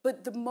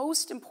 But the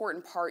most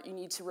important part you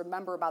need to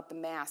remember about the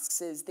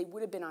masks is they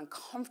would have been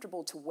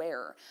uncomfortable to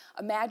wear.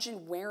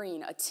 Imagine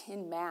wearing a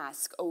tin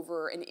mask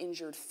over an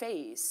injured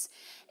face.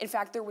 In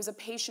fact, there was a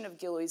patient of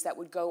Gillies that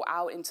would go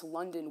out into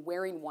London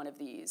wearing one of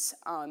these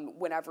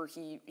whenever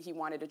he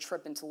wanted a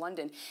trip into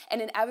London.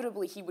 And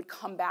inevitably, he would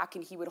come back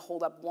and he would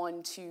hold up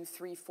 1, 2,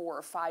 3, 4,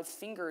 or 5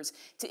 fingers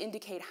to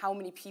indicate how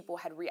many people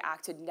had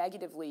reacted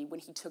negatively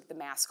when he took the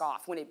mask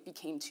off, when it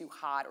became too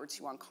hot or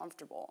too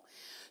uncomfortable.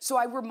 So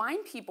I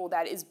remind people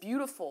that as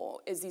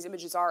beautiful as these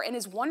images are, and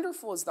as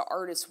wonderful as the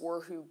artists were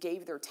who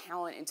gave their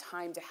talent and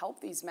time to help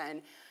these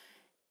men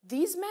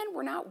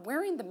were not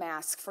wearing the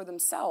mask for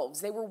themselves.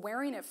 They were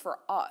wearing it for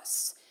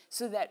us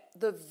so that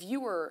the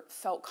viewer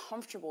felt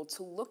comfortable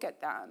to look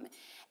at them.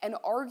 And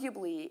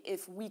arguably,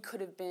 if we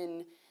could have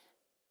been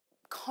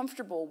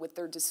comfortable with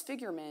their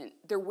disfigurement,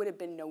 there would have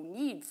been no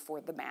need for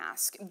the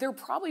mask. There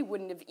probably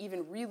wouldn't have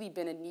even really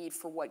been a need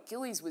for what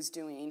Gillies was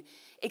doing,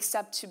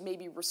 except to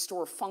maybe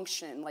restore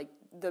function, like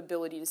the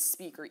ability to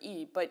speak or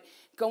eat. But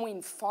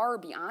going far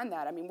beyond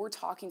that, I mean, we're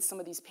talking some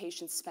of these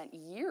patients spent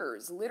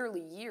years,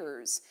 literally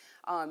years,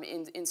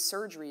 in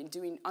surgery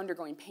and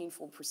undergoing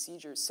painful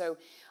procedures. So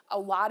a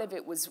lot of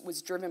it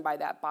was driven by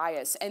that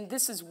bias. And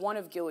this is one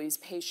of Gillies'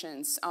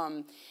 patients.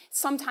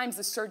 Sometimes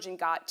the surgeon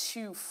got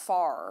too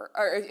far,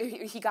 or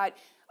he got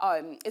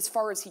as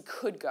far as he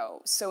could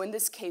go. So in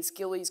this case,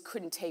 Gillies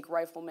couldn't take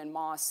Rifleman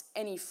Moss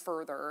any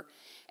further,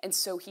 and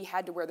so he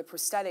had to wear the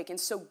prosthetic. And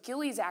so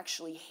Gillies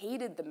actually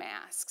hated the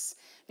masks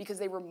because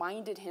they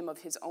reminded him of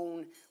his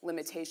own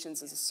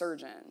limitations as a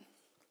surgeon.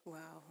 Wow.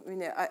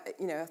 I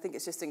think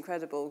it's just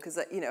incredible because,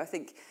 I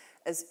think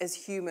as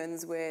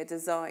humans, we're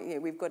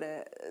designed, we've got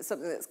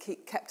something that's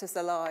kept us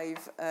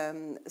alive,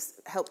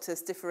 helped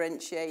us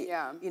differentiate,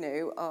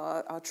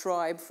 our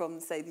tribe from,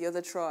 say, the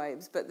other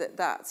tribes, but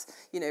that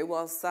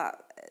whilst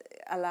that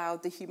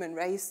allowed the human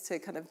race to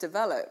kind of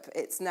develop,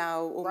 it's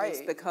now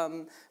almost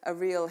become a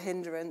real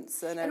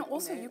hindrance. And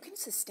also, you can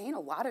sustain a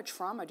lot of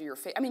trauma to your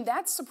face. I mean,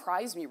 that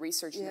surprised me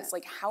researching this,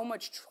 like how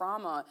much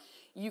trauma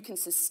you can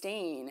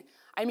sustain.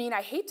 I mean,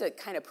 I hate to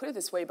kind of put it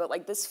this way, but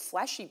like this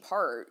fleshy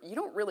part, you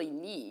don't really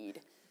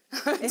need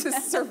to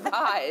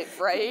survive,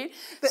 right?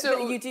 But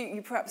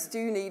you perhaps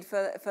do need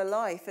for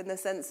life, in the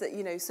sense that,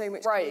 so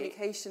much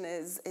communication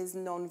is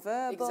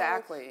non-verbal.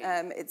 Exactly.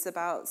 It's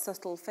about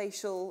subtle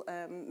facial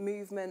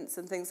movements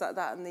and things like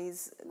that, and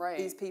these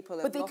people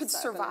have But they lost could that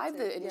survive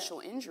ability. the initial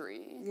injury.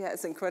 Yeah,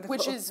 it's incredible.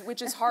 Which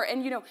is hard.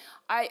 And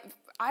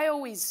I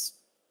always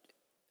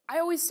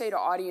say to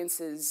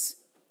audiences,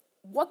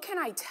 what can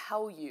I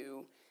tell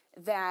you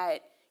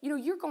that,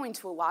 you're going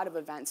to a lot of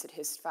events at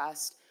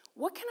HistFest.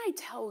 What can I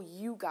tell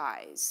you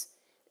guys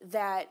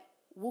that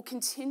will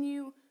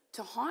continue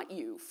to haunt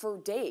you for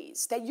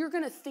days, that you're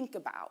going to think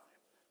about?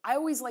 I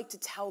always like to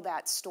tell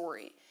that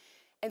story.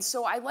 And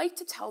so I like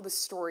to tell the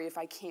story, if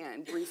I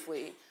can,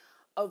 briefly,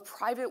 of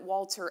Private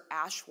Walter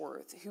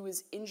Ashworth, who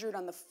was injured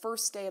on the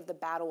first day of the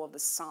Battle of the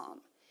Somme.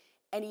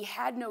 And he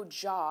had no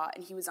jaw,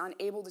 and he was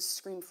unable to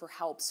scream for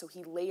help, so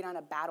he laid on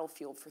a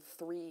battlefield for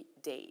 3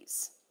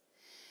 days.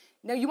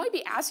 Now, you might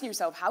be asking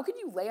yourself, how can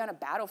you lay on a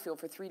battlefield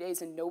for 3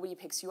 days and nobody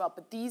picks you up?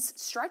 But these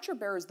stretcher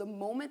bearers, the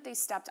moment they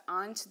stepped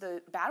onto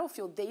the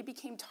battlefield, they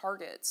became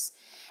targets.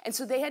 And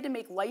so they had to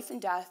make life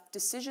and death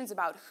decisions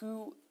about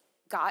who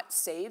got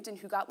saved and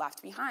who got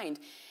left behind.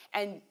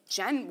 And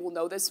Jen will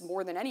know this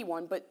more than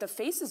anyone, but the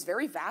face is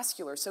very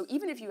vascular. So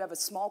even if you have a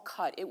small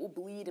cut, it will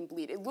bleed and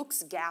bleed. It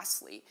looks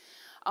ghastly.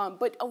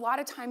 But a lot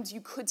of times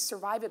you could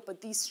survive it, but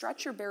these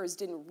stretcher bearers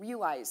didn't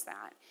realize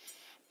that.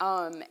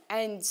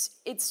 And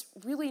it's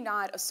really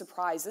not a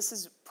surprise. This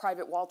is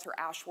Private Walter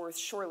Ashworth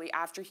shortly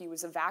after he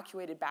was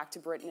evacuated back to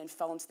Britain and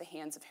fell into the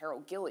hands of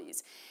Harold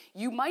Gillies.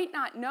 You might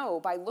not know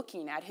by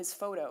looking at his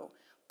photo,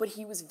 but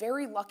he was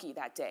very lucky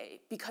that day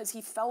because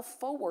he fell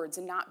forwards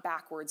and not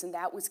backwards, and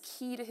that was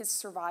key to his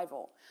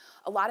survival.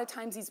 A lot of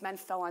times these men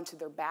fell onto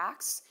their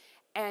backs,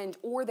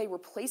 or they were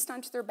placed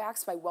onto their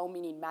backs by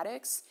well-meaning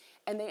medics,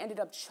 and they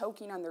ended up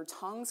choking on their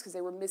tongues because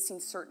they were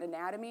missing certain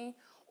anatomy,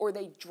 or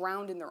they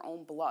drowned in their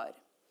own blood.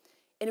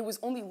 And it was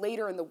only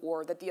later in the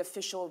war that the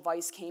official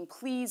advice came,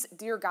 please,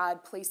 dear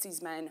God, place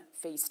these men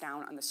face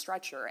down on the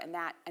stretcher. And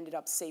that ended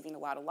up saving a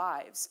lot of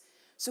lives.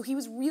 So he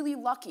was really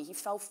lucky. He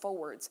fell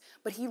forwards.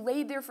 But he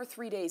laid there for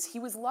 3 days. He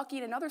was lucky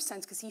in another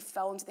sense because he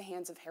fell into the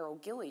hands of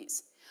Harold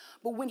Gillies.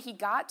 But when he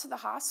got to the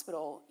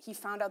hospital, he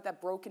found out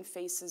that broken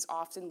faces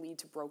often lead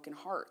to broken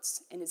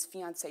hearts. And his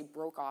fiancée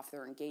broke off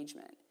their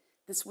engagement.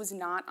 This was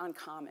not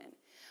uncommon.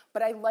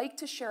 But I like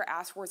to share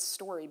Ashworth's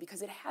story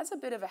because it has a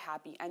bit of a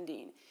happy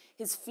ending.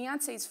 His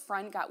fiancée's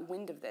friend got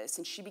wind of this,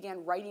 and she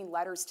began writing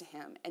letters to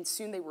him, and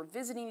soon they were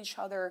visiting each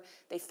other,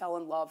 they fell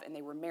in love, and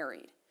they were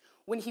married.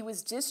 When he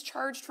was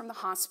discharged from the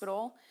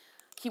hospital,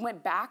 he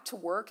went back to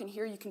work, and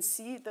here you can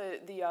see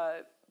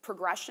the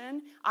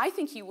progression. I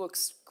think he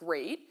looks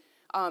great,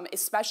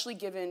 especially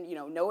given,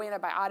 no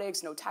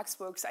antibiotics, no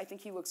textbooks. I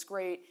think he looks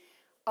great.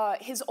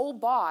 His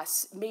old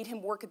boss made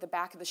him work at the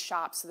back of the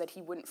shop so that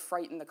he wouldn't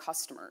frighten the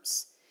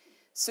customers.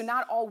 So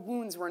not all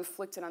wounds were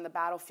inflicted on the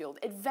battlefield.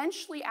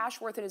 Eventually,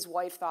 Ashworth and his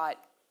wife thought,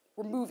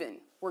 we're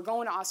moving. We're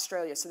going to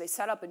Australia. So they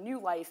set up a new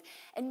life.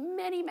 And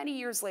many, many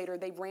years later,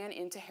 they ran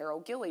into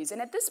Harold Gillies.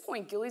 And at this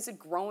point, Gillies had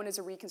grown as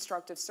a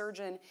reconstructive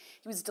surgeon.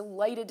 He was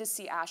delighted to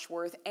see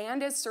Ashworth.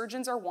 And as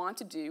surgeons are wont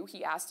to do,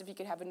 he asked if he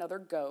could have another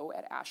go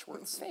at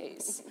Ashworth's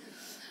face.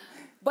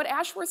 But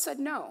Ashworth said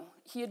no.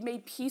 He had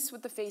made peace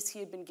with the face he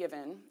had been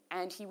given,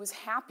 and he was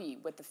happy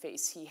with the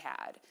face he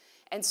had.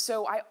 And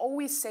so I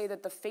always say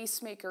that the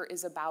Facemaker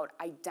is about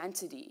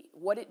identity.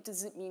 What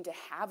does it mean to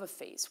have a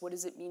face? What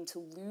does it mean to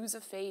lose a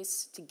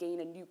face, to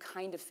gain a new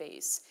kind of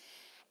face?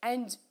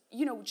 And,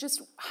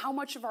 just how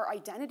much of our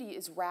identity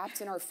is wrapped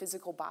in our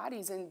physical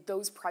bodies and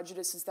those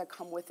prejudices that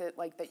come with it,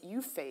 like that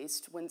you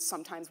faced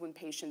sometimes when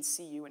patients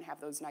see you and have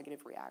those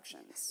negative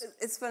reactions.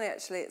 It's funny,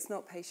 actually, it's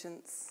not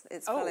patients,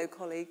 it's fellow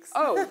colleagues.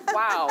 Oh,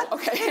 wow,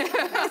 okay.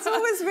 It's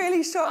always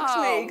really shocked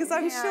me, because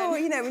I'm sure,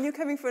 when you're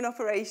coming for an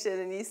operation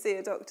and you see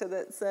a doctor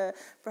that's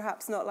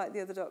perhaps not like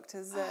the other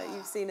doctors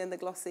you've seen in the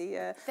glossy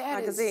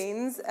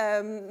magazines,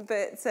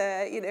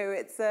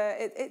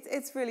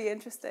 it's really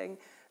interesting.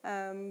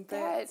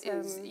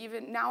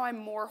 Even now I'm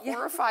more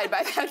horrified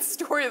by that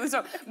story.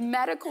 So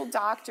medical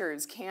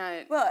doctors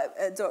can't. Well,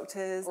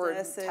 doctors,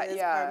 nurses,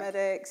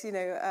 paramedics.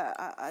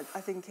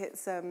 I think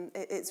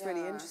it's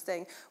really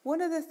interesting.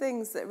 One of the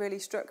things that really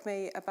struck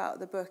me about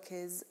the book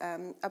is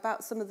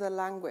about some of the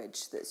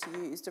language that's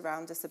used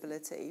around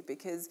disability,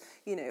 because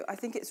I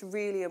think it's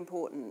really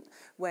important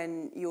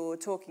when you're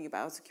talking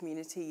about a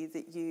community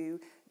that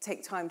you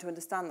take time to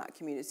understand that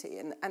community.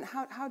 And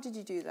how did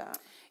you do that?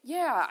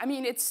 Yeah, I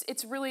mean,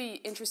 it's really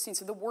interesting.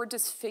 So the word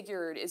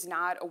disfigured is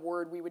not a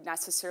word we would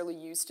necessarily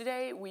use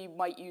today. We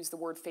might use the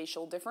word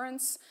facial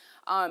difference.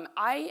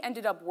 I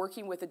ended up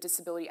working with a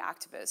disability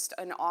activist,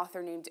 an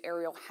author named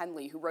Ariel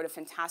Henley, who wrote a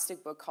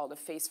fantastic book called A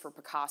Face for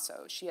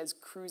Picasso. She has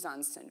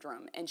Cruzon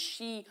syndrome, and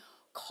she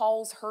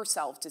calls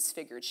herself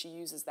disfigured. She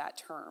uses that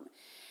term.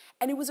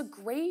 And it was a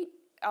great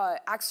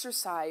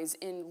exercise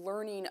in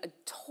learning a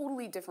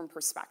totally different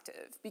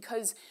perspective,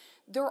 because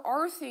there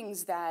are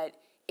things that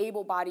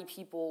able-bodied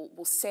people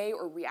will say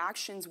or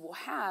reactions will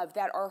have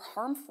that are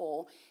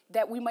harmful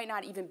that we might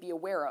not even be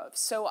aware of.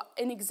 So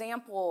an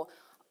example,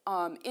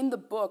 in the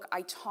book,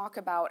 I talk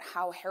about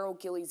how Harold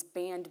Gillies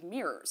banned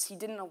mirrors. He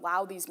didn't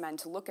allow these men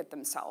to look at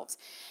themselves.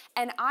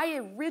 And I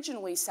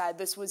originally said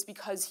this was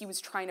because he was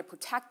trying to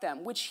protect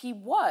them, which he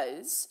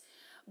was.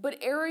 But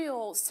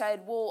Ariel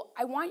said, well,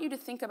 I want you to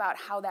think about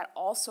how that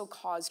also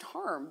caused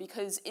harm,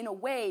 because in a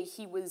way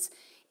he was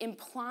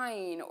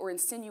implying or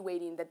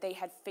insinuating that they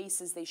had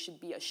faces they should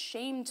be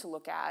ashamed to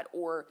look at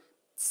or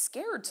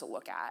scared to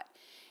look at,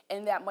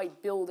 and that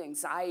might build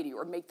anxiety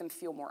or make them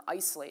feel more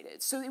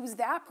isolated. So it was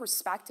that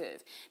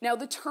perspective. Now,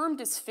 the term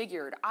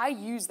disfigured, I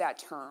use that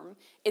term.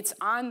 It's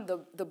on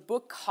the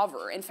book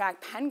cover. In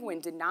fact, Penguin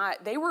did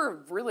not, they were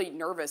really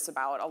nervous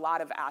about a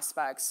lot of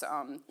aspects.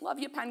 Love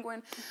you,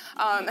 Penguin.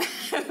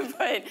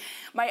 But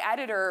my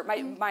editor,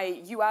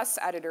 my US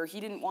editor, he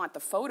didn't want the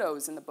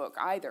photos in the book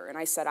either. And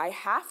I said, I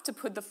have to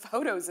put the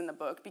photos in the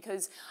book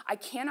because I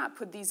cannot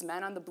put these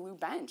men on the blue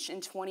bench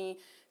in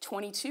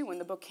 2022 when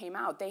the book came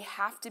out. They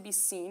have to be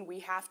seen.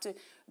 We have to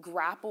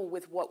grapple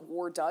with what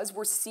war does.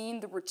 We're seeing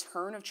the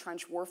return of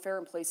trench warfare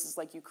in places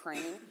like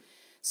Ukraine.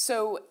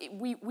 So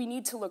we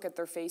need to look at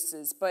their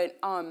faces. But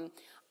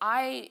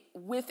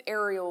with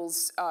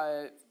Ariel's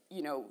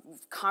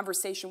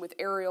conversation with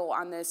Ariel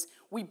on this,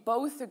 we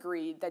both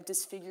agreed that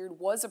disfigured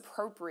was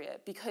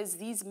appropriate because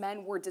these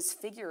men were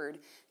disfigured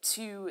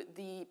to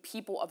the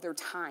people of their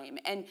time,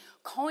 and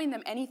calling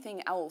them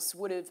anything else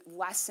would have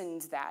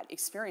lessened that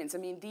experience. I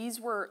mean,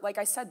 these were, like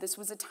I said, this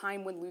was a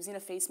time when losing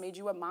a face made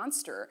you a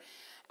monster,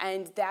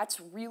 and that's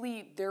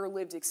really their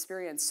lived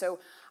experience. So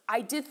I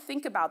did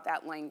think about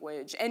that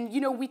language. And,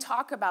 we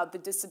talk about the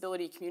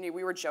disability community.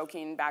 We were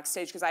joking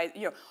backstage because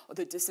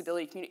the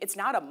disability community, it's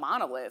not a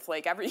monolith.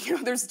 Like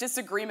there's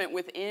disagreement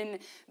within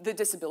the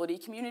disability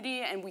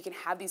community, and we can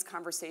have these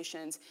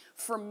conversations.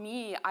 For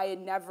me, I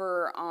had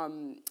never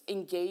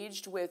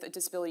engaged with a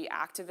disability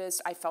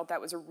activist. I felt that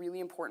was a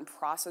really important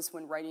process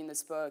when writing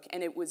this book,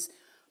 and it was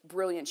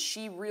brilliant.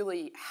 She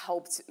really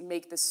helped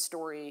make this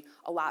story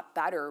a lot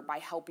better by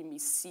helping me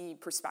see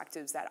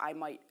perspectives that I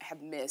might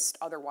have missed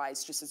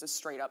otherwise just as a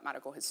straight-up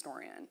medical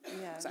historian.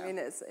 Yeah, so. I mean,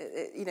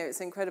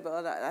 it's incredible.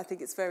 And I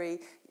think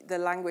the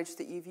language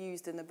that you've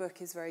used in the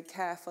book is very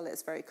careful,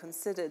 it's very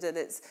considered, and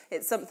it's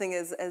something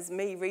as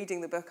me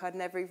reading the book, I'd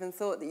never even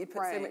thought that you'd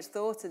put so much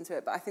thought into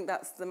it, but I think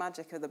that's the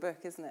magic of the book,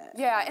 isn't it?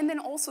 Yeah, and then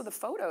also the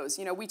photos.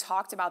 We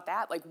talked about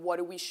that, like what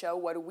do we show,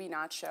 what do we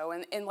not show,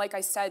 and like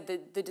I said,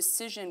 the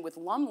decision with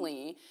Lumley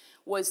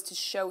was to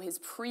show his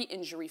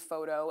pre-injury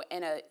photo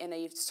and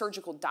a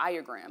surgical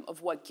diagram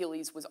of what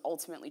Gillies was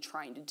ultimately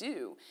trying to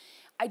do.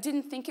 I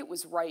didn't think it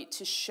was right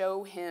to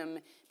show him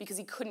because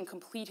he couldn't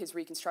complete his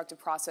reconstructive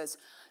process.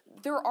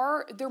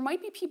 There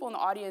might be people in the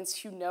audience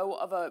who know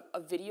of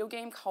a video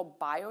game called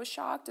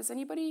BioShock. Does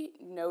anybody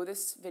know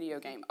this video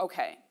game?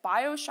 Okay,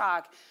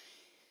 BioShock.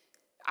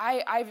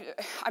 I'm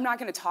not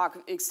going to talk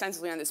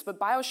extensively on this, but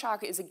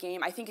BioShock is a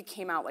game, I think it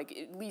came out like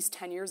at least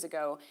 10 years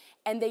ago,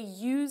 and they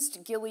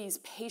used Gillies'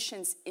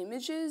 patients'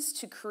 images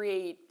to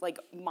create like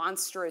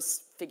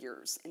monstrous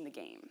figures in the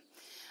game.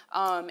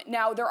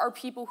 Now, there are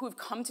people who have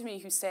come to me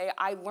who say,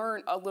 I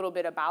learned a little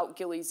bit about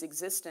Gillies'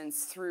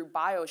 existence through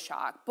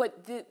BioShock,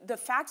 but the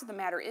fact of the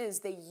matter is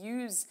they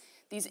use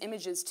these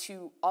images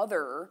to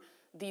other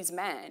these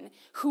men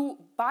who,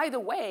 by the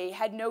way,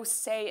 had no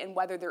say in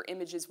whether their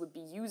images would be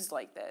used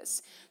like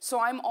this.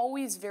 So I'm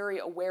always very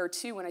aware,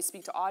 too, when I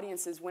speak to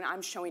audiences, when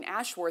I'm showing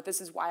Ashworth,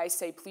 this is why I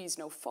say please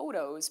no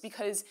photos,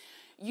 because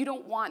you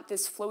don't want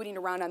this floating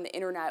around on the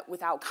internet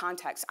without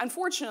context.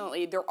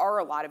 Unfortunately, there are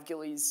a lot of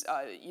Gillies,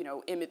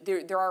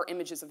 there are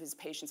images of his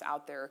patients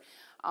out there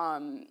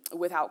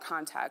without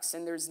context,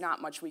 and there's not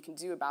much we can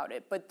do about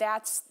it. But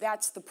that's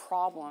the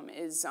problem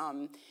is,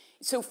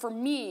 so for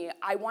me,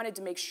 I wanted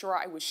to make sure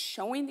I was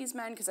showing these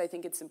men because I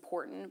think it's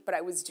important, but I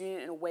was doing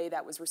it in a way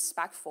that was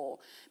respectful,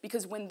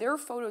 because when their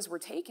photos were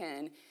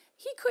taken,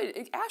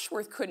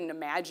 Ashworth couldn't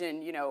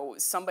imagine,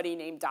 somebody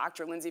named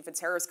Dr. Lindsey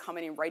Fitzharris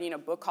coming and writing a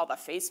book called The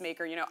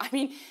Facemaker. I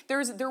mean, there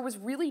was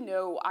really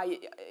no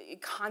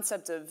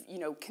concept of,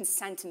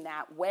 consent in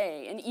that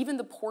way. And even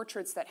the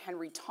portraits that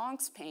Henry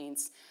Tonks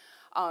paints,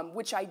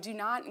 which I do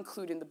not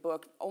include in the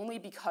book, only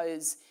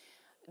because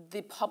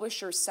the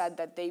publisher said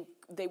that they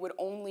would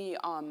only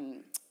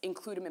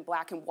include them in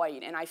black and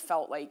white, and I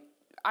felt like,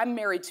 I'm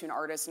married to an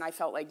artist, and I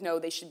felt like, no,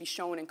 they should be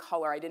shown in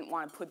color. I didn't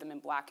want to put them in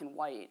black and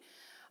white.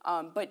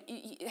 But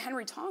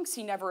Henry Tonks,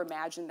 he never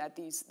imagined that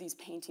these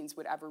paintings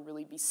would ever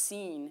really be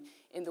seen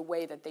in the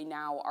way that they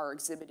now are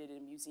exhibited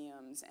in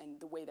museums and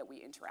the way that we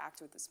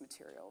interact with this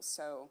material.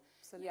 So,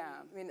 absolutely.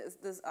 Yeah. I mean,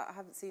 I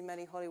haven't seen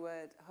many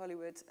Hollywood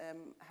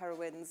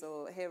heroines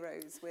or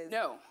heroes with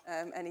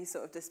any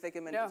sort of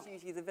disfigurement. No. It's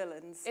usually the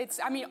villains. It's,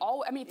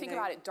 think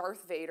about it,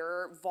 Darth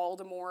Vader,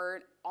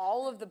 Voldemort,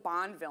 all of the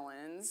Bond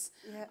villains.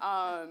 Yeah.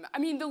 I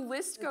mean, the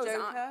list goes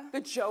on.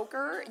 The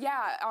Joker,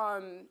 yeah,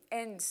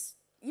 and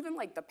even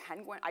like the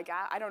Penguin,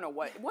 I don't know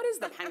what is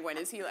the Penguin?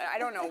 Is he? I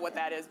don't know what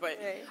that is, but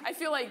I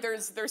feel like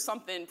there's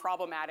something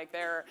problematic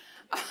there.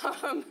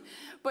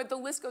 But the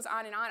list goes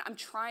on and on. I'm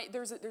trying.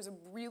 There's a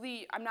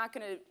really, I'm not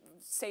going to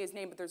say his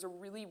name, but there's a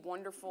really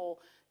wonderful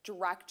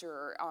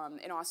director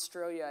in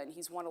Australia, and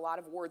he's won a lot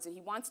of awards, and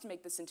he wants to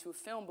make this into a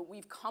film, but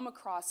we've come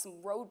across some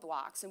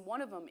roadblocks, and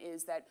one of them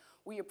is that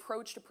we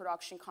approached a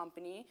production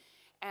company,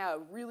 a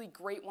really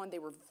great one. They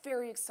were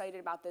very excited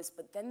about this,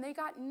 but then they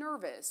got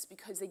nervous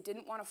because they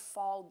didn't want to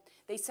fall.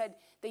 They said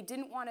they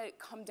didn't want to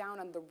come down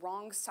on the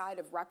wrong side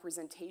of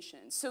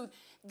representation. So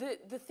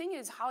the thing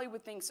is,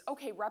 Hollywood thinks,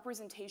 okay,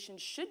 representation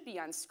should be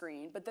on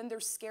screen, but then they're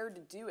scared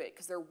to do it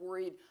because they're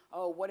worried,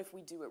 oh, what if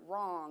we do it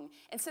wrong?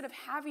 Instead of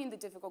having the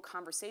difficult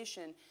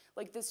conversation,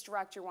 like this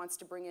director wants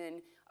to bring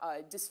in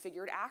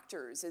disfigured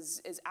actors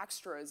as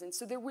extras. And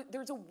so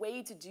there's a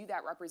way to do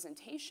that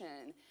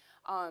representation.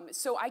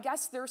 So I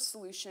guess their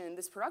solution,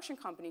 this production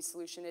company's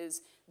solution,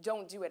 is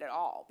don't do it at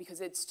all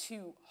because it's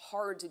too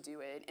hard to do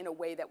it in a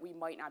way that we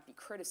might not be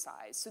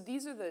criticized. So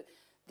these are the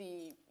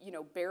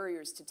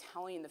barriers to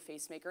telling the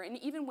Facemaker. And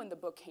even when the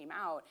book came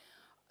out,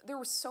 there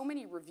were so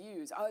many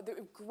reviews,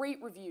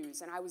 great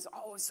reviews, and I was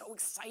so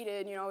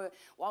excited.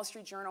 Wall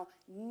Street Journal,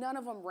 none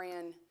of them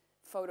ran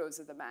photos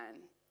of the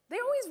men. They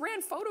always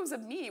ran photos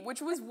of me,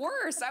 which was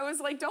worse. I was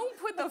like, don't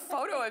put the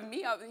photo of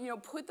me up,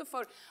 put the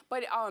photo.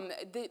 But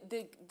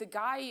the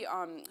guy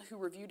who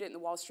reviewed it in the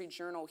Wall Street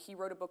Journal, he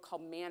wrote a book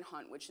called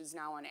Manhunt, which is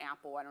now on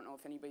Apple. I don't know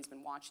if anybody's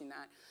been watching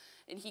that.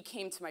 And he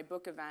came to my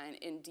book event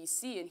in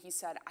DC, and he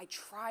said, I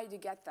tried to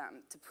get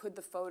them to put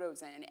the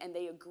photos in, and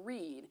they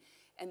agreed.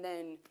 And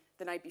then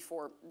the night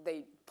before,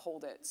 they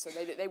pulled it. So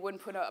they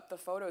wouldn't put up the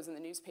photos in the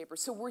newspaper.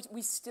 So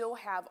we still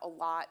have a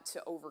lot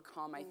to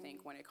overcome, I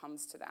think, when it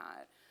comes to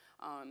that.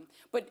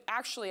 But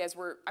actually,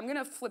 I'm going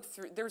to flip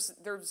through.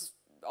 There's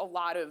a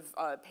lot of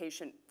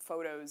patient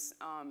photos.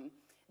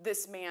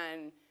 This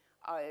man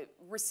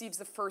receives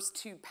the first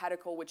tube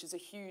pedicle, which is a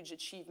huge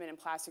achievement in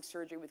plastic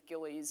surgery with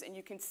Gillies, and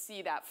you can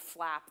see that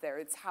flap there.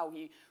 It's how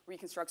he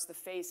reconstructs the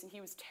face, and he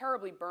was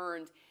terribly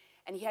burned,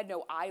 and he had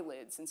no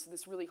eyelids, and so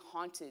this really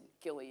haunted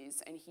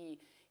Gillies, and he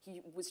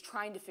was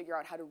trying to figure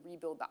out how to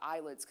rebuild the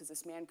eyelids because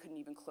this man couldn't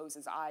even close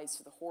his eyes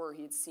to the horror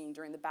he had seen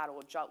during the Battle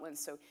of Jutland.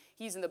 So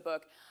he's in the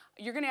book.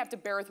 You're going to have to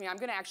bear with me. I'm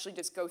going to actually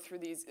just go through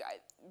these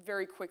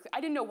very quickly.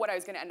 I didn't know what I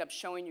was going to end up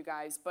showing you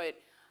guys, but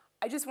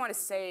I just want to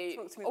say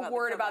a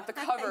word about the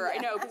cover. Yeah.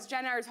 I know, because Jen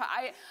and I are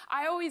talking.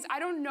 I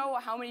don't know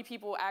how many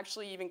people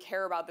actually even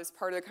care about this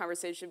part of the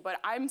conversation, but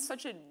I'm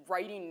such a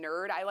writing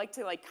nerd. I like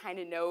to kind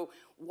of know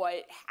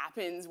what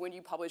happens when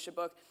you publish a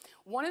book.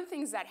 One of the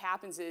things that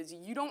happens is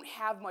you don't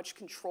have much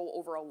control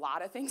over a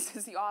lot of things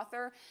as the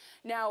author.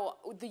 Now,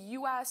 the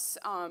U.S.,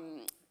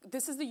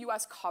 this is the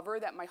U.S. cover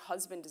that my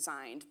husband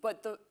designed,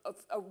 but the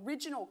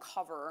original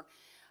cover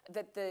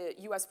that the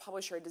U.S.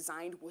 publisher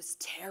designed was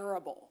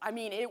terrible. I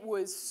mean, it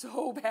was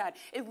so bad.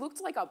 It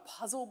looked like a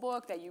puzzle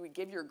book that you would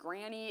give your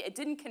granny. It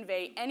didn't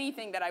convey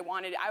anything that I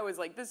wanted. I was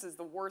like, this is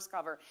the worst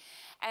cover.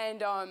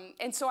 And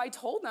so I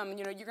told them,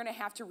 you're going to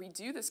have to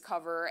redo this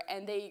cover.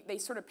 And they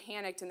sort of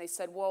panicked and they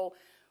said, well,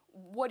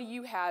 what do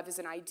you have as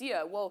an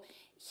idea? Well,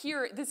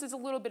 here, this is a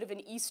little bit of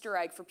an Easter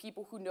egg for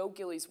people who know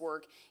Gillies'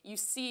 work. You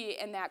see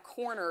in that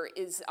corner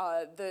is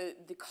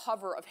the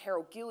cover of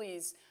Harold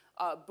Gillies'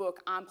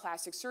 book on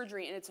plastic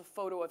surgery, and it's a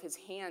photo of his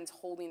hands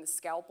holding the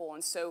scalpel.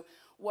 And so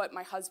what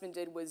my husband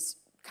did was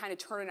kind of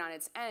turn it on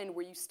its end,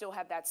 where you still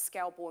have that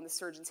scalpel in the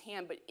surgeon's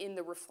hand, but in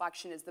the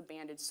reflection is the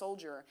bandaged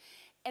soldier.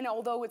 And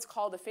although it's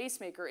called a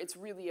Facemaker, it's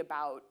really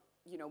about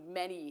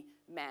many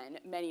men,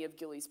 many of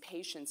Gillies'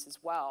 patients as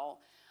well.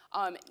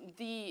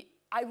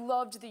 I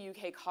loved the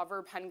UK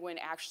cover. Penguin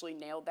actually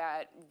nailed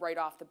that right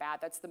off the bat.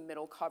 That's the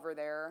middle cover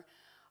there.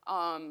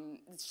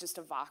 It's just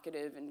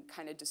evocative and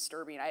kind of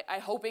disturbing. I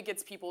hope it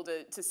gets people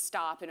to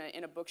stop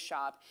in a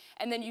bookshop.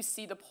 And then you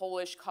see the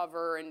Polish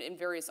cover and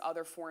various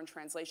other foreign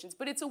translations.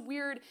 But it's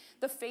the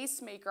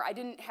Facemaker, I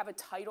didn't have a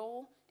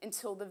title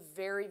until the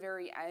very,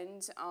 very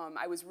end.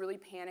 I was really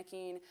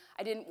panicking.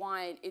 I didn't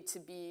want it to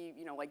be,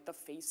 like the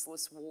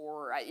Faceless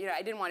War.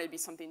 I didn't want it to be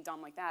something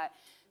dumb like that.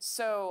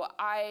 So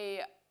I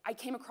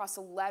came across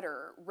a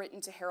letter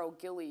written to Harold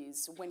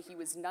Gillies when he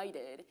was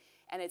knighted,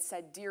 and it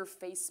said, "Dear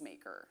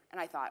Facemaker." And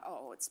I thought,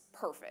 oh, it's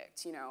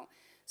perfect,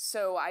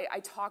 So I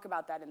talk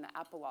about that in the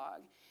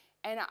epilogue.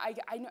 And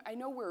I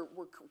know we're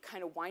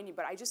kind of winding,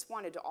 but I just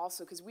wanted to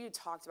also, because we had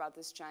talked about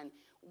this, Jen,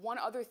 one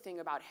other thing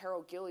about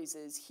Harold Gillies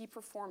is he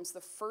performs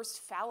the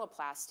first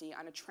phalloplasty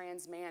on a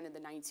trans man in the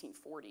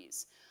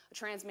 1940s, a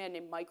trans man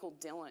named Michael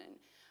Dillon.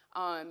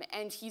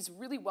 And he's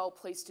really well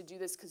placed to do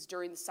this because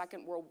during the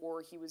Second World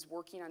War, he was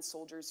working on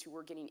soldiers who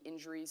were getting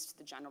injuries to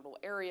the genital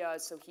area,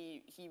 so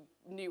he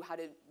knew how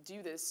to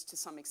do this to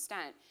some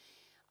extent.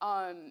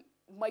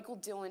 Michael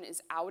Dillon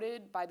is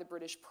outed by the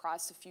British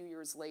press a few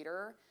years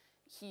later.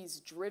 He's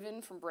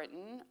driven from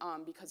Britain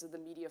because of the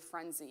media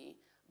frenzy.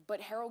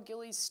 But Harold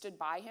Gillies stood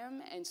by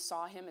him and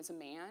saw him as a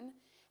man.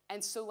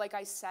 And so, like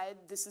I said,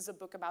 this is a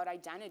book about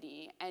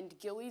identity. And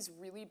Gillies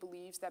really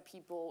believes that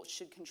people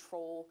should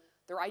control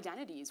their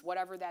identities,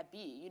 whatever that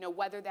be. You know,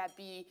 whether that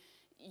be,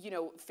 you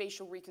know,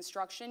 facial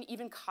reconstruction,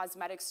 even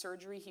cosmetic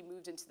surgery, he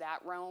moved into that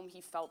realm.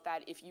 He felt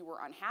that if you were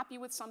unhappy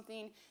with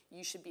something,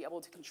 you should be able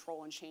to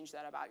control and change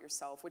that about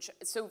yourself, which,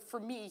 so for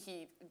me,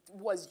 he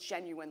was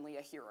genuinely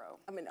a hero.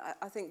 I mean,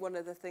 I think one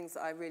of the things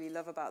that I really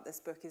love about this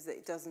book is that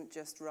it doesn't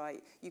just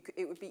write,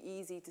 it would be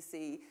easy to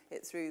see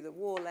it through the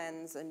war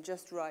lens and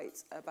just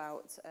write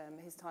about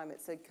his time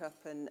at Sidcup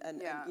and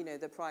you know,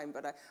 the Prime,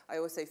 but I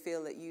also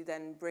feel that you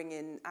then bring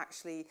in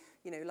actually,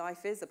 you know,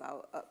 life is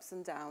about ups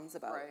and downs,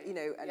 about, you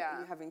know, and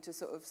you having to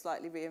sort of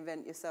slightly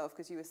reinvent yourself,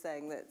 because you were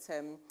saying that,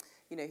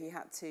 you know, he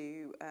had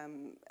to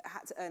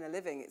earn a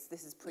living.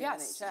 This is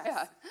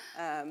pre-NHS.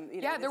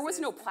 You know, there was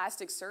no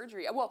plastic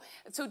surgery. Well,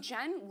 so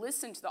Jen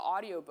listened to the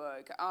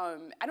audiobook.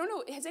 I don't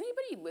know, has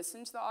anybody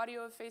listened to the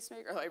audio of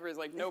Facemaker? Everybody's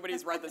like,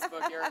 nobody's read this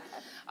book here.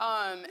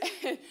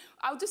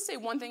 I'll just say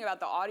one thing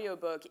about the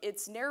audiobook.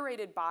 It's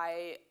narrated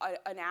by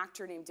an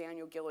actor named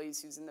Daniel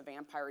Gillies, who's in the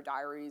Vampire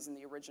Diaries and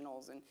the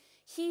originals, and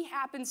he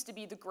happens to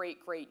be the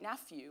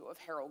great-great-nephew of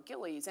Harold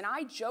Gillies. And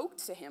I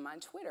joked to him on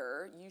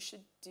Twitter, you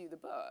should do the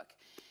book.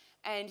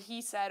 And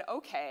he said,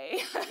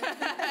 okay,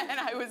 and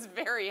I was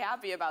very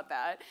happy about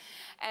that.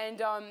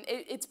 And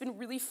it's been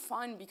really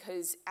fun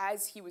because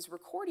as he was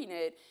recording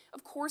it,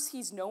 of course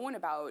he's known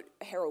about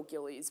Harold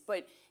Gillies,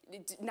 but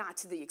not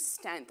to the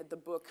extent that the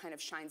book kind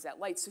of shines that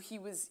light. So he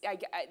was,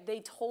 they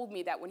told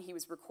me that when he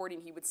was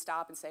recording, he would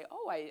stop and say,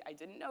 oh, I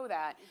didn't know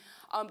that.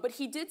 But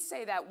he did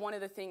say that one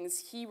of the things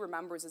he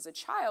remembers as a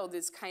child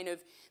is kind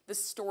of the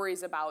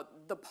stories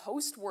about the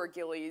post-war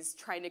Gillies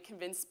trying to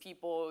convince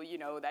people, you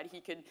know, that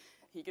he could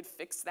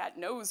fix that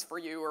nose for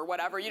you or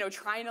whatever, you know,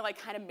 trying to like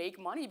kind of make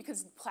money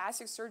because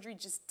plastic surgery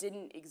just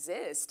didn't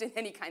exist in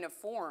any kind of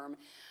form.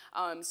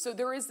 So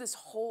there is this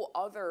whole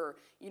other,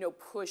 you know,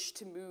 push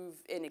to move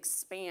and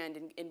expand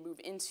and move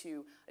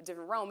into a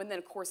different realm. And then,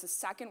 of course, the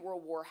Second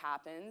World War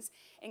happens,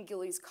 and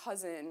Gillies'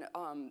 cousin,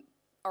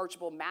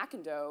 Archibald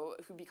McIndoe,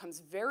 who becomes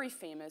very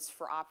famous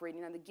for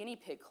operating on the Guinea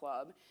Pig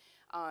Club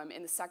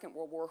in the Second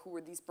World War, who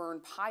were these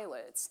burned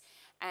pilots.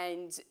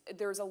 And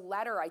there's a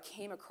letter I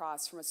came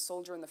across from a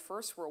soldier in the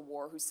First World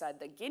War who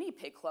said, the Guinea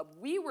Pig Club,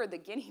 we were the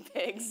guinea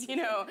pigs, you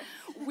know,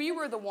 we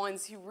were the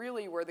ones who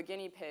really were the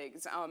guinea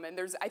pigs. And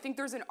I think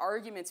there's an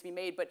argument to be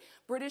made, but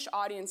British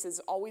audiences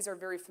always are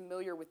very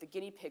familiar with the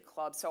Guinea Pig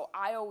Club, so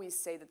I always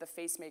say that the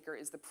Facemaker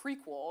is the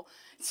prequel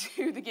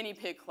to the Guinea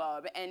Pig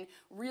Club, and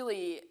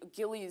really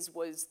Gillies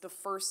was the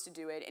first to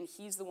do it, and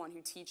he's the one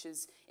who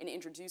teaches and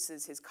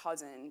introduces his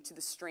cousin to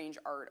the strange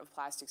art of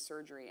plastic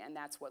surgery, and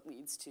that's what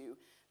leads to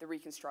the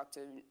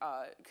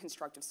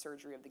constructive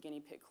surgery of the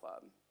Guinea Pig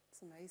Club.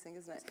 It's amazing,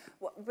 isn't it?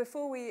 Well,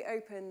 before we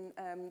open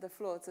the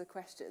floor to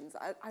questions,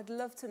 I'd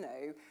love to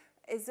know,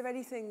 is there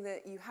anything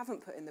that you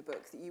haven't put in the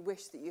book that you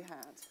wish that you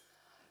had?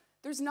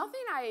 There's nothing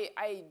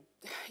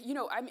you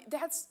know, I mean,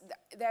 that's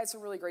a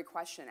really great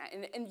question.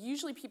 And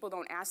usually people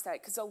don't ask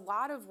that because a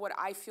lot of what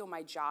I feel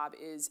my job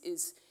is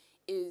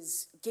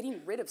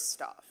getting rid of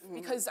stuff.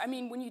 Because, I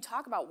mean, when you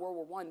talk about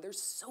World War I,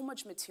 there's so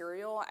much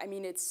material. I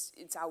mean, it's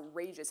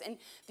outrageous. And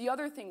the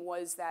other thing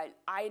was that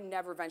I had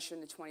never ventured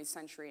in the 20th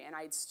century, and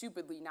I had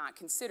stupidly not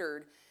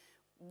considered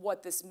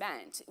what this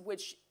meant,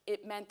 which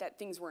it meant that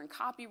things were in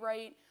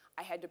copyright.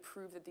 I had to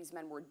prove that these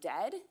men were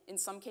dead in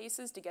some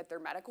cases to get their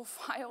medical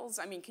files.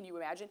 I mean, can you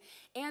imagine?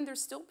 And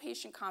there's still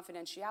patient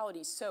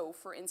confidentiality. So,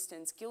 for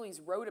instance, Gillies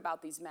wrote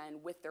about these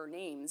men with their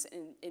names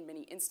in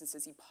many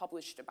instances. He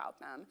published about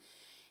them.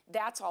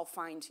 That's all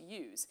fine to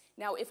use.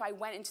 Now, if I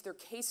went into their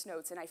case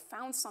notes and I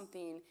found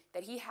something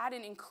that he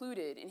hadn't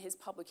included in his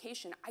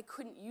publication, I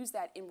couldn't use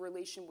that in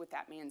relation with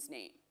that man's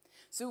name.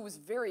 So it was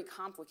very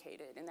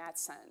complicated in that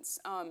sense.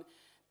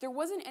 There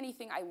wasn't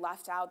anything I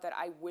left out that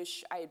I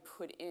wish I had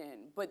put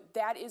in, but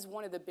that is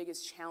one of the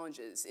biggest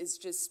challenges, is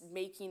just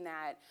making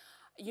that,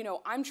 you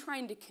know, I'm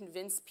trying to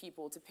convince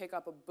people to pick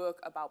up a book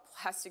about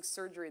plastic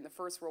surgery in the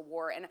First World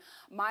War, and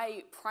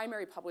my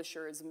primary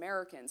publisher is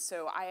American,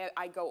 so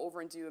I go over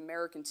and do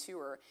American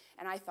tour,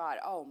 and I thought,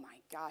 oh my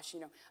gosh, you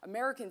know,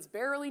 Americans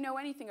barely know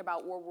anything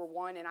about World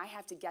War I, and I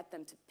have to get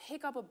them to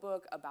pick up a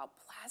book about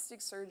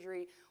plastic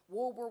surgery,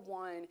 World War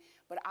I,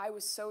 but I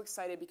was so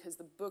excited because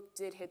the book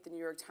did hit the New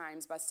York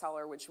Times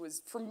bestseller, which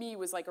was, for me,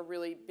 was like a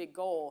really big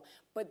goal.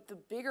 But the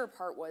bigger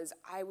part was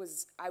I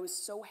was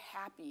so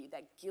happy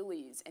that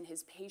Gillies and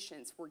his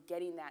patients were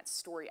getting that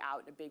story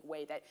out in a big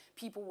way, that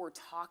people were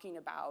talking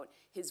about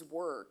his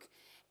work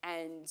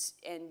and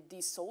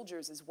these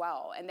soldiers as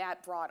well, and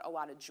that brought a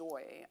lot of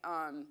joy.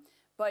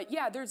 But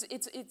yeah,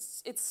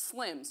 it's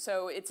slim,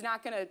 so it's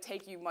not going to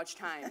take you much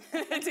time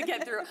to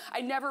get through. I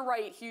never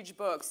write huge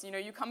books. You know,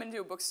 you come into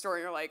a bookstore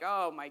and you're like,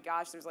 oh my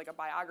gosh, there's like a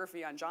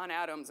biography on John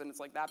Adams and it's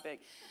like that big.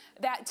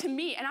 That to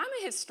me, and I'm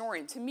a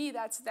historian, to me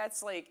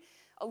that's like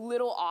a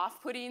little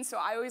off-putting, so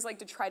I always like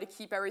to try to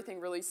keep everything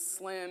really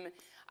slim.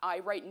 I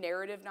write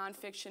narrative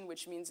nonfiction,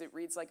 which means it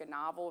reads like a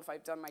novel if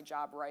I've done my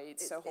job right.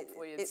 So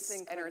hopefully it's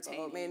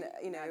entertaining. I mean,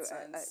 you know,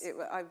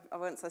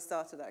 once I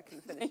started, I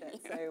couldn't finish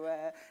it. Yeah.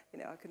 So, you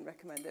know, I couldn't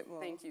recommend it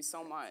more. Thank you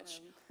so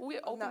much. Will we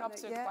open up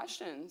to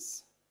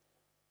questions?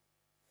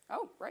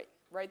 Oh,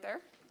 right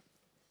there.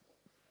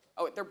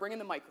 Oh, they're bringing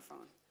the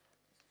microphone.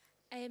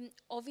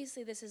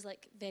 Obviously, this is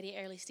like very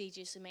early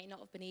stages, so might not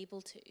have been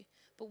able to.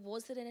 But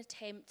was there an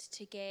attempt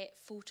to get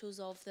photos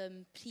of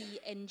them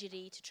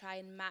pre-injury to try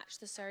and match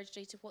the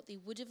surgery to what they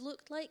would have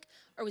looked like,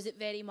 or was it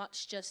very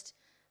much just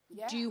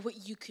do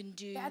what you can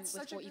do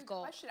with what you've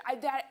got? Question.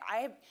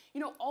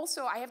 You know,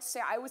 also I have to say,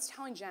 I was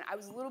telling Jen, I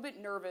was a little bit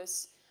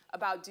nervous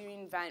about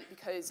doing an event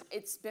because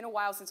it's been a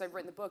while since I've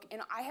written the book,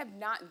 and I have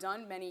not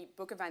done many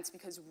book events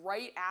because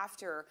right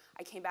after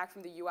I came back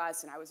from the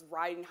US and I was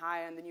riding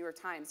high on the New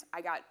York Times,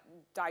 I got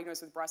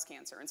diagnosed with breast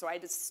cancer, and so I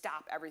had to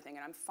stop everything,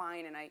 and I'm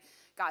fine, and I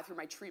got through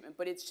my treatment,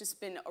 but it's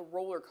just been a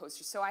roller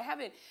coaster. So I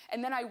haven't,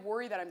 and then I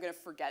worry that I'm gonna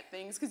forget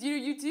things, because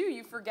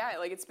you forget,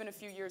 like it's been a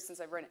few years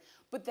since I've written it.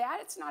 But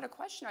it's not a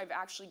question I've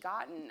actually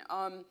gotten.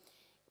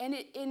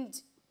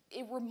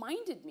 It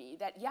reminded me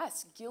that,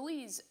 yes,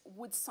 Gillies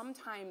would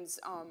sometimes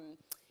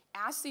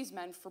ask these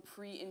men for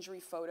pre-injury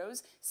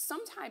photos,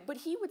 but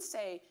he would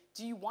say,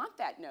 do you want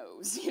that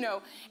nose, you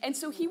know? And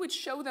so he would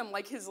show them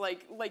like his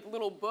like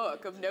little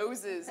book of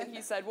noses, and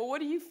he said, well, what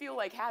do you feel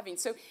like having?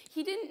 So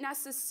he didn't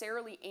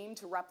necessarily aim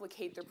to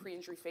replicate their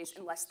pre-injury face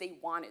unless they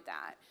wanted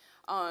that.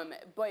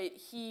 But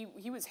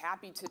he was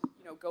happy to,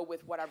 you know, go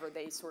with whatever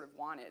they sort of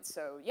wanted.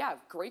 So yeah,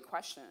 great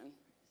question.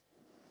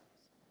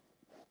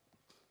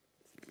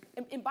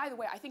 And by the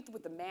way, I think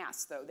with the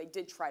masks, though, they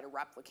did try to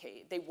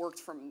replicate. They worked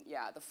from,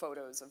 the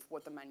photos of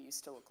what the men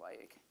used to look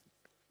like.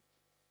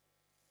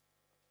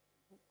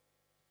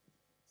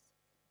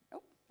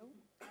 Oh.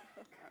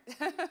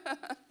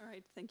 All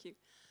right, thank you.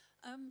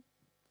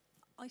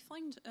 I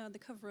find the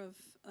cover of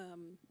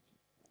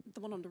the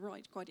one on the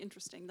right quite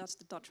interesting. That's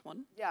the Dutch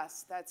one.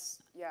 Yes,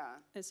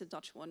 It's a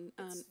Dutch one.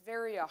 It's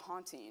very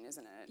haunting,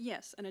 isn't it?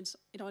 Yes, and it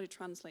either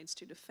translates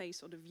to the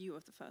face or the view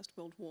of the First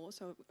World War,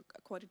 so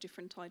quite a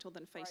different title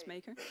than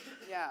Facemaker.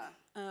 Yeah.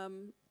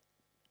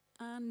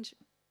 And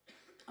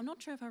I'm not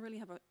sure if I really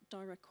have a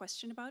direct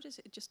question about it.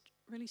 It just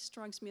really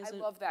strikes me as I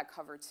love that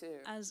cover too.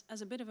 As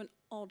a bit of an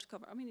odd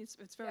cover. I mean,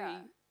 it's very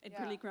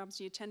really grabs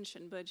the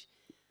attention, but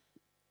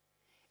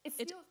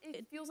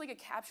it feels like it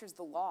captures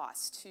the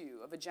loss, too,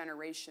 of a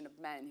generation of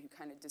men who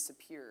kind of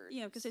disappeared.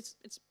 Yeah, because it's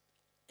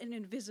an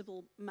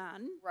invisible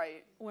man.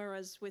 Right.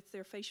 Whereas with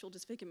their facial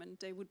disfigurement,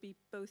 they would be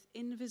both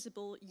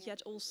invisible,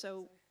 yet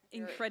also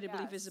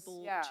incredibly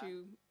visible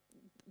to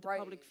the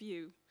public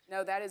view.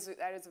 No, that is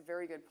a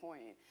very good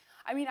point.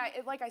 I mean,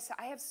 like I said,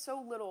 I have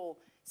so little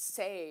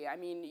say. I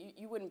mean,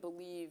 you wouldn't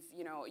believe,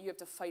 you know, you have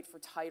to fight for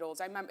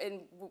titles. I remember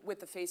with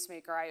the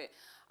Facemaker,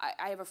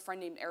 I have a friend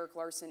named Eric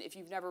Larson. If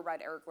you've never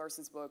read Eric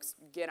Larson's books,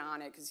 get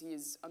on it, because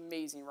he's an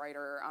amazing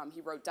writer.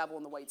 He wrote Devil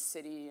in the White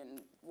City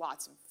and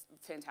lots of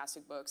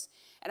fantastic books.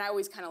 And I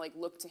always kind of like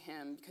look to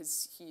him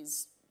because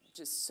he's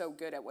just so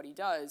good at what he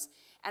does.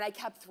 And I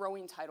kept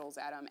throwing titles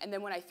at him. And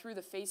then when I threw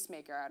the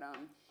Facemaker at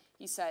him,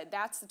 he said,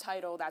 that's the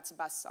title, that's a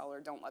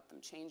bestseller, don't let them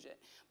change it.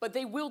 But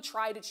they will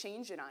try to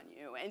change it on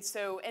you. And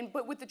so,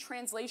 but with the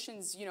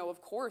translations, you know,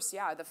 of course,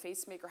 yeah, the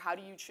Facemaker, how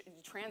do you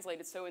translate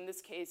it? So in this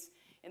case,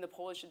 in the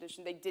Polish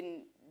edition, they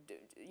didn't,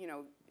 you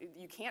know,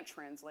 you can't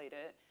translate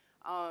it.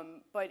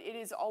 But it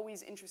is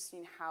always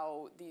interesting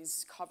how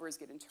these covers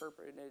get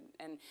interpreted.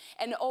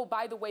 And oh,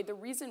 by the way, the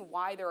reason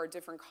why there are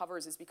different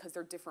covers is because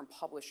they're different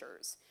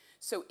publishers.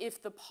 So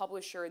if the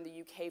publisher in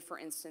the UK, for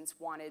instance,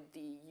 wanted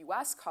the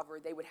US cover,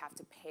 they would have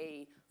to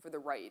pay for the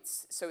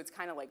rights. So it's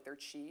kind of like they're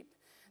cheap.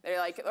 They're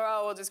like,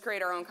 oh, we'll just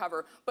create our own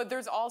cover. But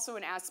there's also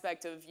an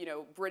aspect of, you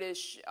know,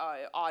 British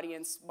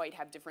audience might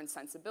have different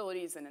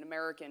sensibilities than an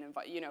American,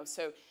 you know,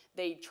 so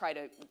they try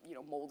to, you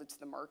know, mold it to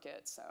the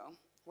market, so.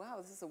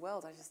 Wow, this is a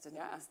world I just didn't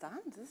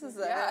understand. This is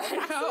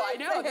I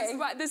know.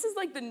 This is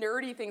like the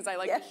nerdy things I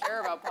like to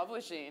share about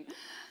publishing.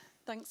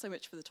 Thanks so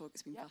much for the talk.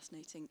 It's been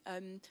fascinating.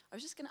 I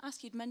was just going to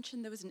ask, you'd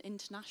mentioned there was an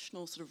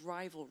international sort of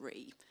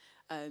rivalry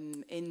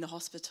in the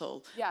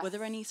hospital. Yes. Were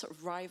there any sort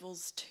of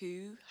rivals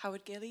to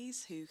Harold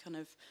Gillies who kind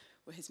of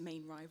were his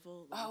main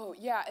rival? Oh,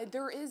 yeah,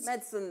 there is.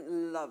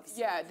 Medicine loves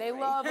they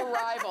love a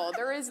rival.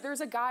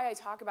 There's a guy I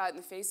talk about in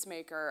the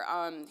Facemaker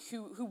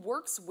who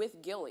works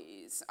with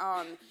Gillies.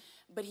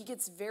 But he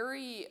gets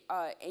very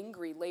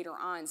angry later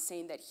on,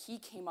 saying that he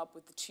came up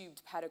with the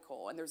tubed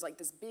pedicle, and there's like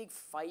this big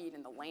fight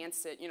in the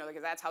Lancet, you know,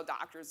 because that's how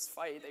doctors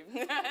fight.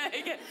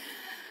 They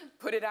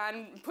put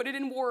it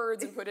in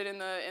words and put it in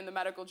the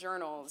medical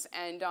journals,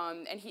 and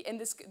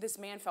this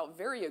man felt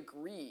very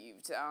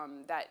aggrieved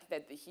that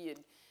he had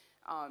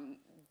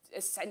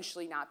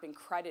essentially not been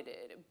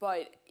credited.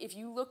 But if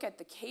you look at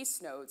the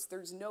case notes,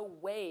 there's no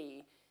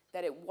way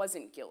that it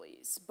wasn't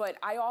Gillies. But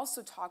I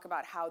also talk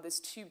about how this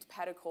tubed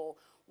pedicle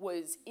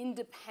was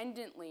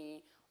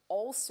independently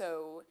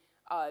also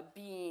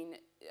being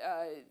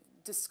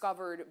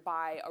discovered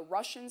by a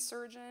Russian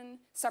surgeon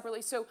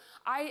separately. So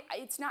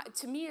it's not,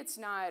 to me, it's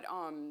not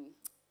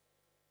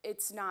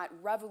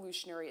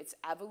revolutionary, it's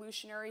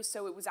evolutionary.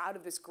 So it was out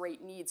of this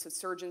great need. So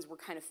surgeons were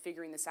kind of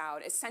figuring this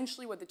out.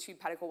 Essentially what the tube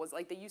pedicle was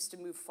like, they used to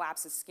move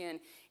flaps of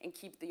skin and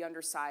keep the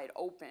underside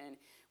open.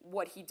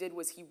 What he did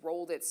was he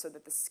rolled it so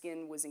that the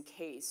skin was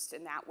encased,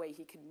 and that way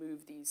he could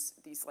move these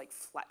like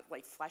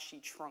fleshy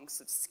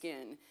trunks of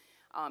skin.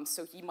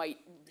 So he might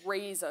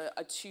raise a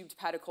tubed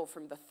pedicle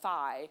from the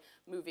thigh,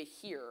 move it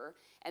here,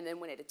 and then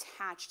when it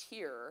attached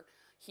here,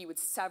 he would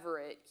sever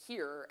it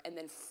here and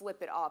then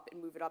flip it up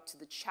and move it up to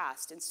the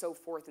chest and so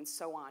forth and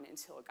so on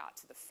until it got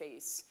to the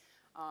face.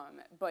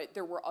 But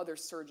there were other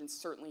surgeons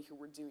certainly who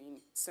were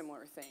doing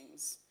similar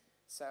things.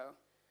 So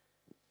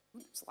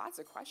there's lots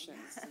of questions.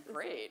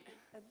 Great.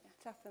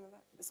 Chap in the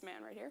back. This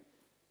man right here.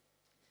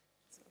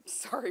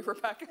 Sorry,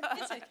 Rebecca.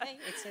 It's okay.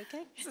 It's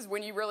okay. This is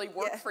when you really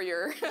work for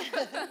your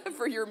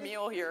for your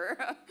meal here.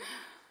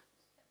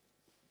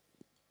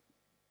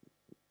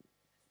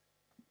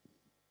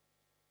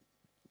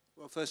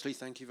 Well, firstly,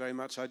 thank you very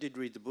much. I did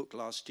read the book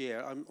last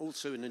year. I'm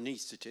also an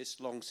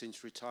anaesthetist, long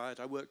since retired.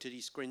 I worked at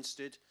East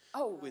Grinstead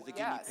with the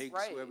guinea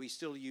pigs, where we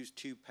still use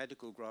tube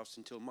pedicle grafts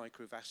until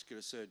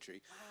microvascular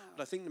surgery. Wow.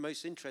 But I think the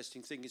most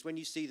interesting thing is when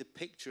you see the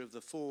picture of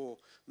the 4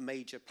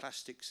 major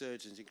plastic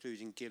surgeons,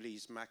 including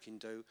Gillies,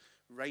 McIndoe,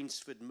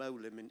 Rainsford,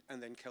 Molim,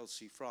 and then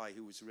Kelsey Fry,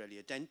 who was really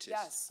a dentist.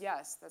 Yes,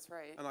 yes, that's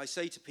right. And I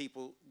say to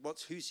people,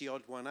 who's the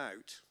odd one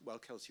out? Well,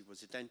 Kelsey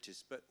was a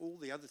dentist, but all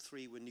the other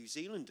 3 were New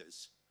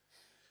Zealanders.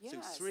 Yes,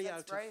 so 3 out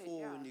of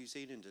 4 were New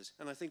Zealanders.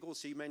 And I think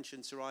also you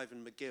mentioned Sir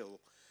Ivan McGill,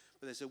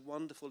 but there's a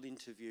wonderful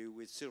interview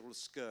with Cyril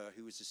Skerr,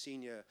 who was a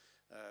senior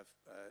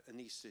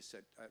anaesthetist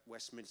at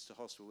Westminster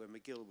Hospital, where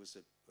McGill was,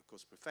 of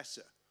course,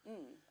 professor,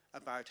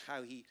 about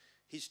how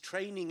his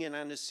training in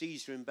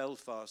anaesthesia in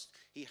Belfast,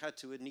 he had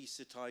to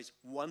anaesthetise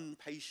 1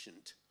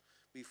 patient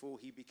before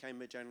he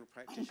became a general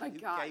practitioner. Oh my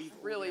gosh,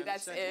 really,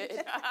 that's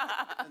it?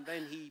 And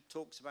then he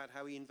talks about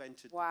how he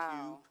invented the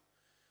tube.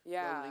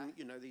 Yeah. Rolling,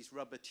 these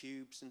rubber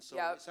tubes and so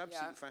on. It's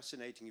absolutely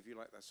fascinating if you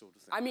like that sort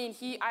of thing. I mean,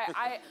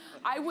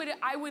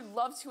 I would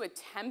love to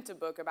attempt a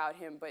book about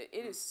him, but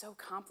it is so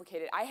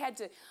complicated. I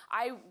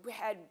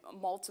had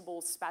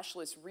multiple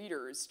specialist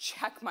readers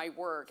check my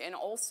work, and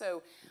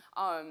also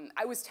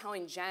I was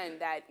telling Jen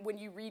that when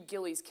you read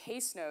Gillies'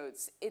 case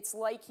notes, it's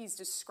like he's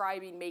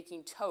describing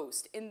making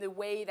toast in the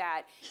way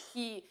that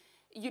he.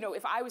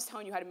 If I was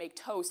telling you how to make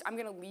toast, I'm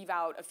going to leave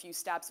out a few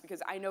steps because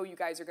I know you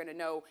guys are going to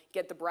know,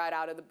 get the bread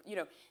out of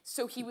the,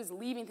 So he was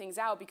leaving things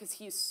out because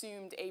he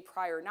assumed a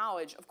prior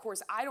knowledge. Of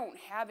course, I don't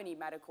have any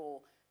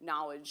medical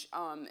knowledge.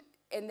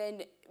 And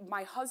then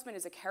my husband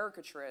is a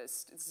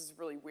caricaturist. This is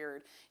really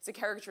weird. He's a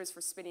caricaturist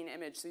for Spitting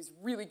Image, so he's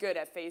really good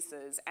at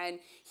faces. And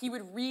he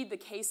would read the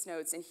case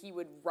notes and he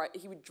would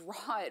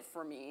draw it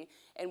for me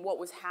and what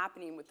was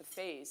happening with the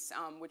face,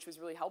 which was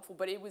really helpful.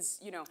 But it was,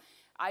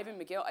 Ivan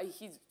McGill,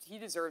 he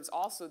deserves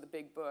also the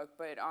big book,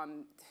 but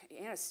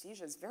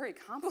anesthesia is very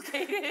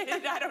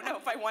complicated. I don't know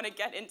if I want to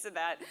get into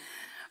that.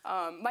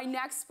 My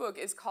next book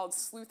is called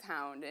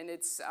Sleuthhound, and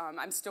it's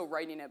I'm still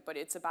writing it, but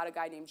it's about a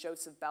guy named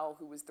Joseph Bell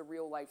who was the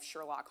real-life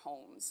Sherlock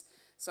Holmes.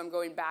 So I'm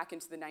going back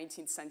into the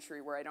 19th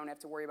century where I don't have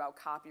to worry about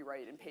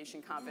copyright and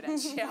patient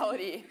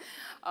confidentiality,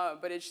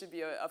 but it should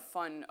be a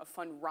fun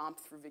romp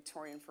through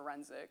Victorian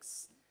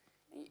forensics.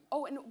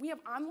 Oh, and we have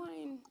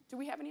online. Do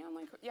we have any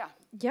online? Yeah.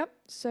 Yep.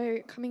 So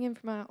coming in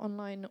from our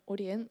online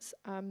audience,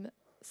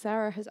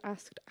 Sarah has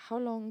asked, how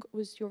long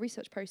was your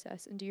research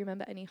process, and do you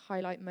remember any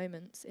highlight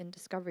moments in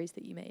discoveries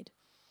that you made?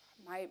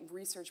 My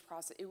research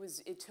process,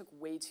 it took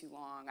way too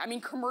long. I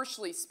mean,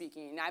 commercially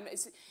speaking,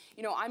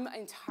 I'm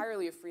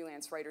entirely a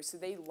freelance writer, so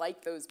they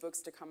like those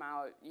books to come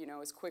out,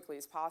 as quickly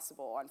as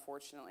possible,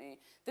 unfortunately.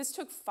 This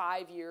took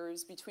 5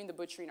 years between The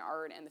Butchering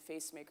Art and The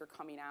Facemaker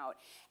coming out,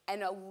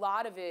 and a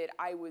lot of it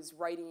I was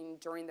writing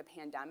during the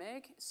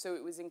pandemic, so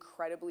it was an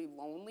incredibly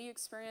lonely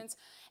experience.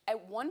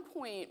 At one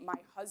point, my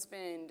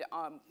husband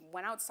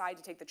went outside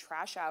to take the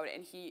trash out,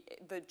 and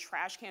the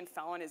trash can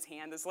fell on his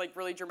hand. This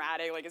really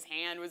dramatic, his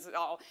hand was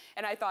all.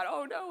 And I thought,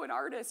 oh no, an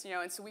artist,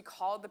 and so we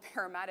called the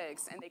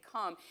paramedics, and they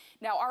come.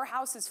 Now our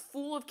house is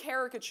full of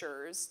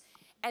caricatures,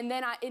 and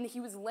he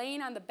was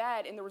laying on the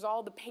bed, and there was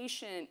all the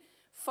patient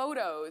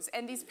photos,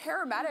 and these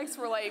paramedics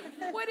were like,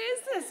 what is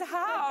this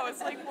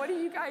house? What do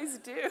you guys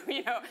do?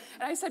 And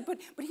I said, but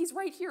he's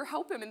right here,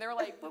 help him. And they're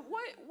like, but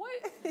what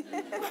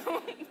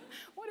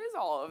what is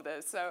all of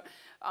this?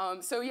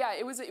 So yeah,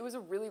 it was a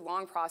really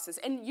long process.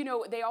 And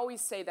they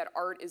always say that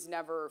art is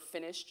never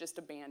finished, just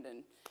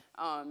abandoned.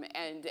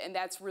 And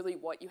that's really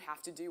what you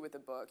have to do with a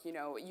book.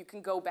 You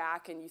can go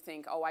back and you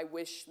think, oh, I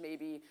wish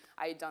maybe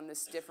I had done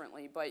this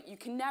differently, but you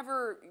can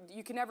never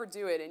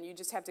do it, and you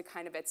just have to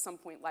kind of at some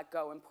point let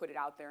go and put it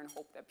out there and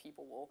hope that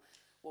people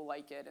will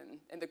like it,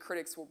 and the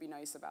critics will be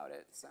nice about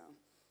it. So,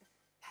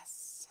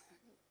 yes.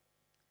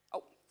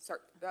 Oh, sorry.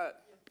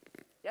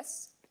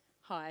 Yes?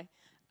 Hi.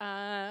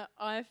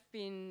 I've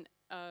been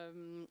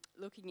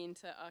looking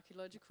into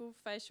archaeological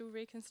facial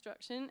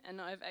reconstruction,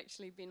 and I've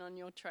actually been on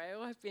your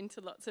trail. I've been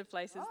to lots of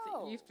places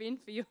that you've been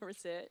for your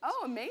research.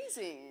 Oh,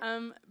 amazing.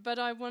 But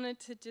I wanted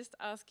to just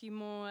ask you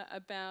more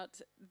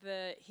about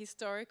the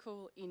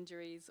historical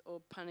injuries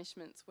or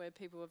punishments where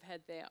people have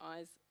had their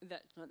eyes, their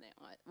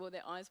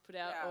eyes put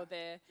out or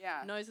their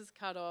noses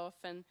cut off,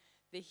 and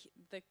the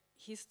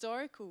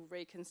historical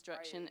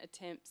reconstruction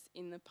attempts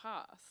in the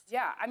past.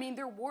 Yeah, I mean,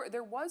 there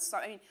was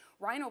some. I mean,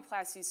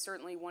 rhinoplasty is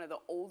certainly one of the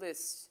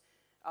oldest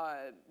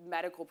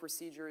medical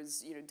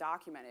procedures,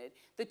 documented.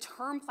 The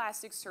term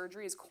plastic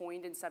surgery is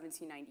coined in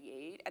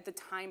 1798. At the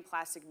time,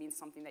 plastic means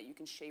something that you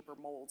can shape or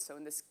mold. So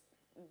in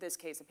this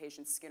case, a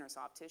patient's skin or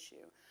soft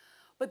tissue.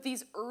 But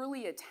these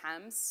early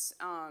attempts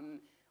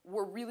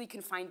were really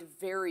confined to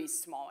very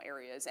small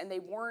areas, and they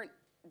weren't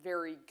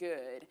very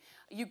good.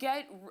 You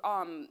get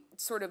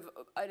sort of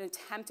an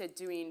attempt at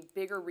doing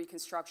bigger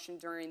reconstruction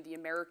during the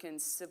American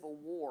Civil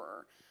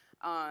War,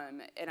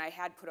 and I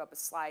had put up a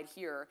slide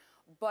here,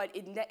 but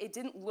it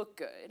didn't look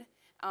good,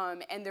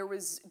 and there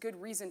was good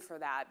reason for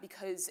that,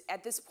 because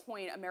at this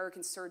point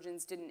American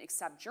surgeons didn't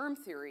accept germ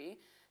theory.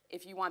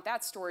 If you want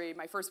that story,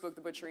 my first book,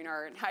 The Butchering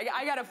Art,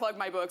 I gotta plug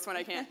my books when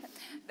I can.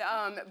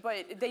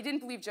 But they didn't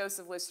believe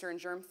Joseph Lister and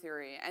germ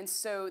theory, and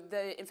so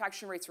the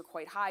infection rates were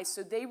quite high,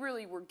 so they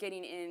really were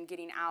getting in,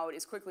 getting out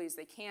as quickly as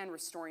they can,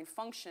 restoring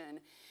function.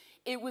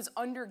 It was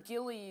under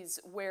Gillies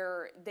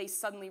where they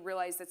suddenly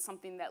realized that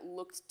something that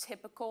looked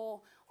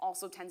typical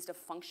also tends to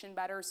function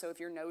better, so if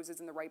your nose is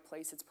in the right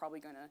place, it's probably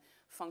gonna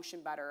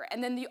function better.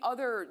 And then the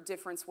other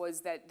difference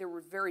was that there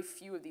were very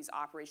few of these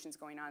operations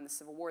going on in the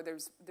Civil War.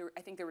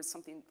 I think there was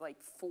something like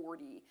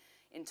 40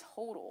 in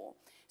total.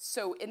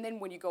 So, and then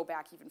when you go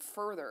back even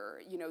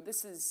further,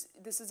 this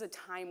is a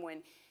time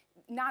when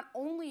not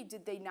only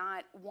did they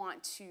not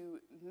want to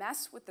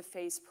mess with the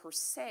face per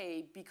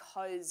se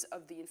because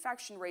of the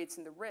infection rates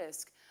and the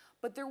risk,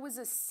 but there was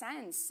a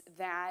sense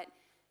that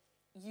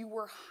you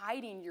were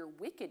hiding your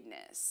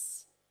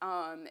wickedness.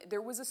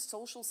 There was a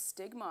social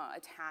stigma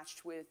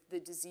attached with the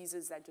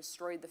diseases that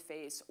destroyed the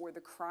face or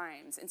the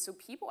crimes. And so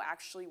people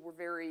actually were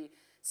very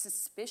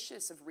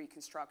suspicious of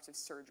reconstructive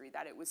surgery,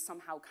 that it was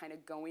somehow kind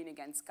of going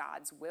against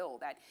God's will,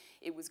 that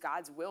it was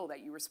God's will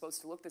that you were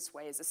supposed to look this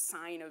way as a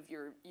sign of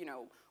your,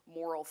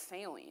 moral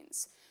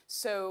failings.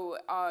 So,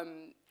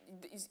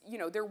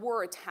 there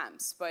were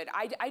attempts, but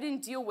I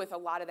didn't deal with a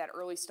lot of that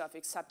early stuff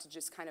except to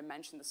just kind of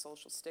mention the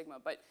social stigma.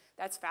 But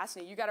that's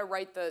fascinating. You got to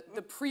write the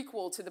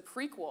prequel to the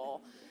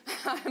prequel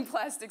on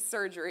plastic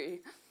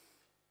surgery.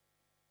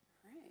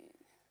 Right.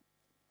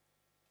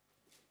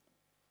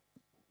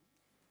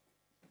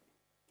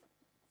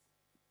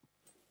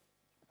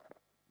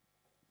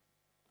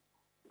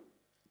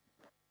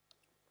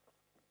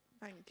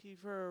 Thank you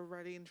for a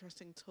really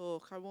interesting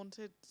talk. I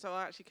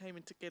actually came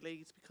into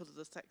Gillies because of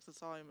the sex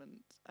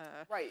assignment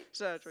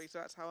surgery, so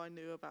that's how I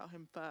knew about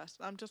him first.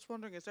 I'm just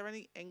wondering, is there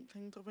any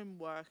inklings of him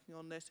working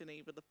on this in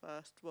either the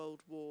First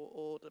World War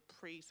or the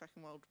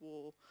pre-Second World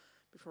War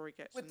before he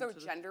gets into the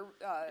gender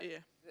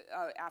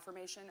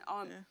affirmation?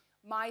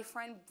 My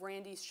friend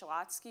Brandy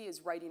Schlotsky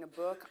is writing a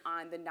book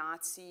on the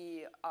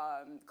Nazi,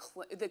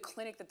 the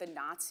clinic that the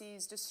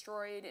Nazis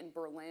destroyed in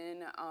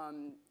Berlin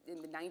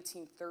in the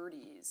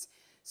 1930s.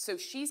 So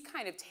she's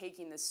kind of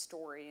taking this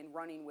story and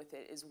running with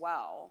it as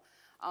well.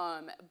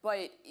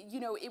 But,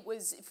 it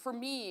was, for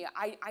me,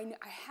 I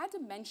had to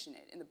mention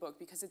it in the book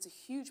because it's a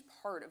huge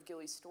part of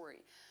Gillies'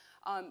 story.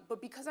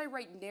 But because I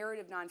write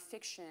narrative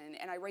nonfiction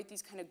and I write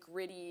these kind of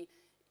gritty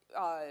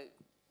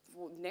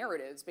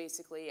narratives,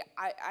 basically,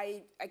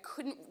 I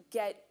couldn't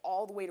get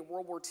all the way to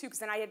World War II, because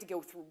then I had to go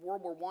through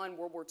World War I,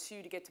 World War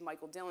II to get to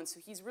Michael Dillon.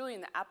 So he's really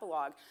in the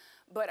epilogue.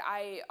 But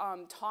I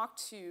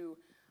talked to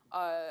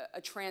a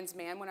trans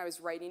man when I was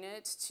writing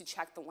it to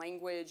check the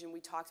language, and we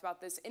talked about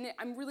this. And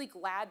I'm really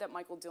glad that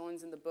Michael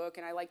Dillon's in the book,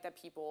 and I like that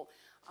people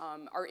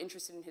are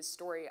interested in his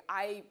story.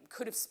 I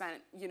could have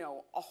spent,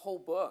 a whole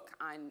book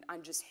on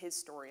just his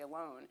story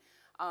alone.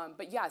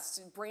 But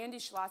yes, Brandy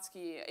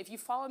Schlotsky, if you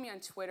follow me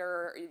on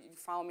Twitter,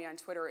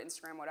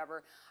 Instagram,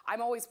 whatever,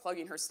 I'm always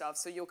plugging her stuff,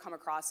 so you'll come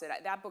across it.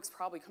 That book's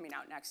probably coming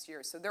out next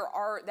year. So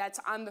that's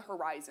on the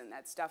horizon.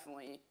 That's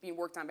definitely being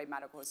worked on by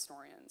medical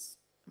historians.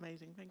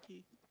 Amazing, thank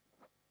you.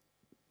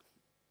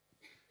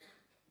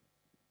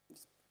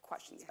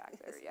 Questions back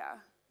there,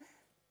 yeah.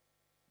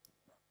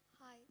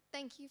 Hi,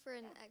 thank you for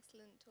an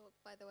excellent talk,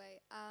 by the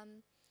way.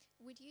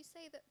 Would you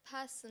say that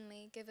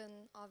personally,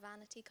 given our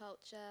vanity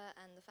culture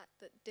and the fact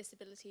that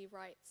disability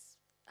rights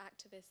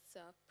activists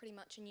are pretty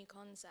much a new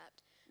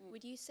concept,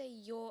 would you say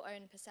your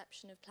own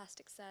perception of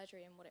plastic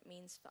surgery and what it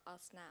means for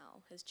us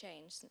now has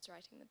changed since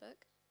writing the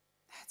book?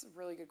 That's a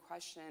really good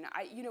question.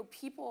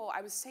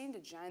 I was saying to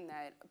Jen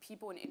that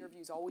people in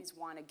interviews always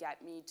want to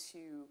get me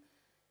to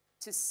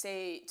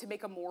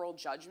make a moral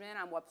judgment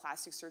on what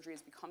plastic surgery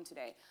has become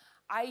today.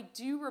 I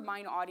do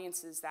remind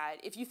audiences that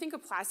if you think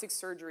of plastic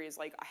surgery as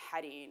like a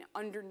heading,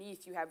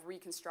 underneath you have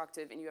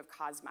reconstructive and you have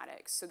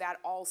cosmetics. So that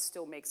all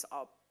still makes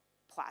up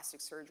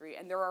plastic surgery.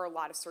 And there are a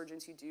lot of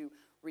surgeons who do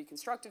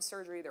reconstructive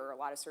surgery. There are a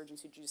lot of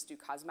surgeons who just do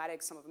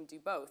cosmetics. Some of them do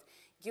both.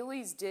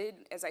 Gillies did,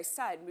 as I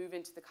said, move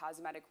into the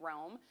cosmetic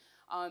realm.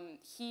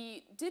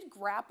 He did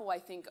grapple, I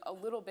think, a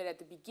little bit at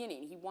the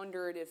beginning. He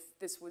wondered if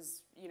this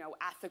was, you know,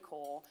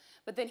 ethical.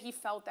 But then he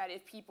felt that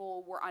if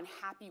people were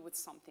unhappy with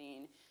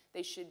something,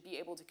 they should be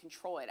able to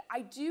control it.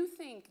 I do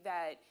think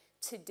that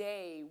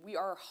today we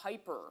are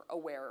hyper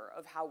aware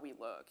of how we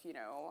look, you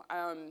know.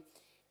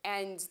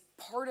 And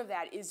part of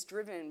that is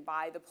driven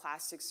by the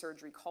plastic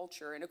surgery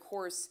culture. And of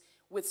course,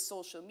 with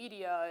social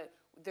media,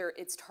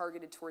 it's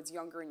targeted towards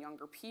younger and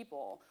younger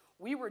people.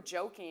 We were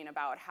joking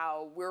about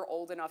how we're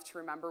old enough to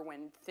remember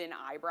when thin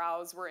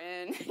eyebrows were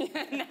in.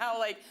 And now,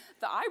 like,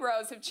 the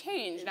eyebrows have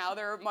changed. Now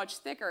they're much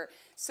thicker.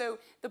 So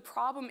the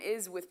problem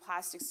is with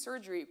plastic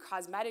surgery,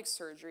 cosmetic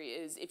surgery,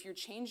 is if you're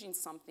changing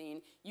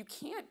something, you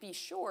can't be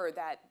sure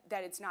that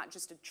it's not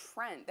just a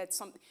trend. That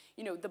some,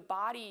 you know, the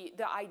body,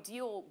 the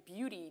ideal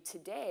beauty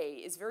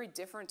today is very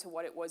different to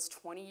what it was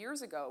 20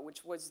 years ago,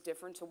 which was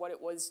different to what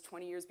it was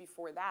 20 years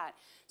before that.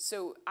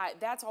 So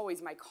that's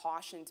always my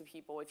caution to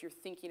people. If you're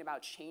thinking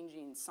about changing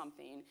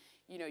something,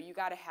 you know, you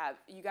got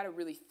to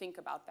really think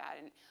about that.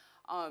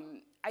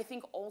 And I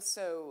think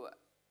also,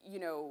 you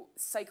know,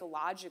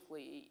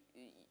 psychologically,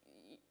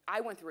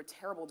 I went through a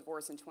terrible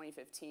divorce in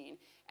 2015,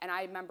 and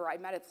I remember I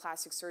met a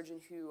plastic surgeon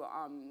who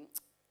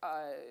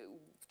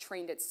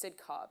trained at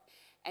SIDCUP,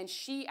 and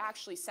she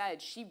actually said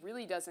she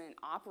really doesn't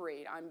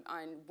operate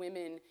on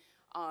women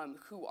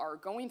who are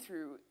going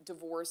through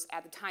divorce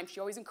at the time. She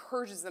always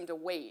encourages them to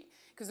wait,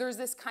 because there's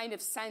this kind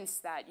of sense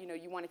that, you know,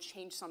 you want to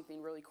change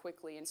something really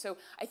quickly. And so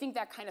I think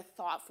that kind of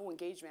thoughtful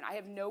engagement, I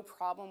have no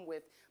problem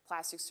with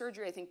plastic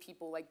surgery. I think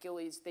people like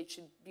Gillies, they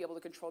should be able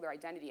to control their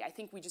identity. I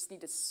think we just need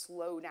to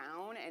slow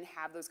down and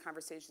have those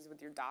conversations with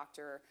your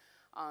doctor.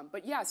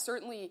 But yeah,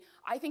 certainly,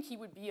 I think he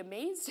would be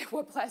amazed at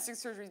what plastic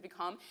surgery has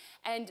become.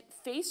 And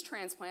face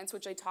transplants,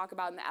 which I talk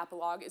about in the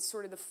epilogue, is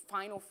sort of the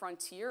final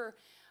frontier.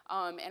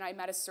 And I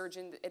met a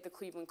surgeon at the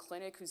Cleveland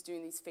Clinic who's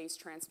doing these face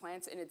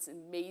transplants, and it's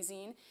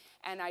amazing.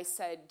 And I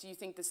said, do you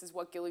think this is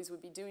what Gillies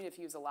would be doing if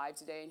he was alive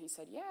today? And he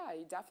said, yeah,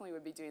 he definitely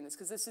would be doing this,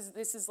 because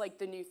this is like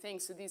the new thing.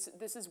 So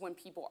this is when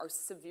people are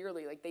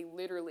severely, like they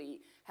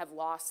literally have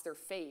lost their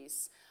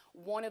face.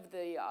 One of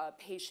the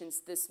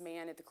patients, this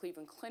man at the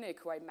Cleveland Clinic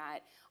who I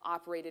met,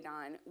 operated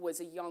on, was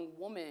a young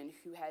woman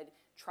who had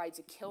tried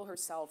to kill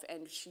herself,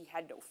 and she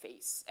had no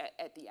face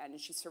at the end,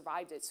 and she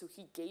survived it. So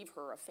he gave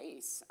her a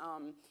face.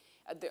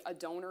 A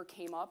donor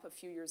came up a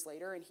few years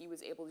later, and he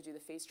was able to do the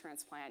face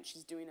transplant.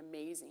 She's doing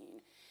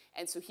amazing.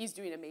 And so he's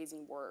doing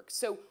amazing work.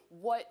 So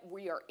what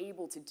we are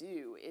able to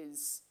do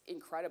is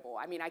incredible.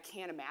 I mean, I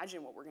can't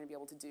imagine what we're going to be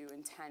able to do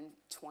in 10,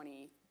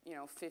 20,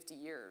 50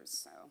 years.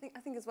 So I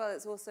think as well,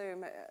 it's also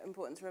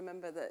important to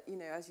remember that,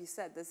 as you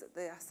said, there's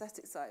the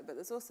aesthetic side, but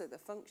there's also the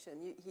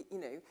function.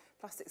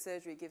 Plastic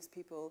surgery gives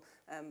people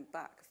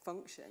back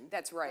function.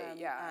 That's right.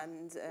 Yeah.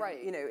 And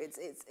right.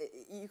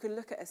 You can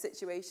look at a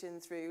situation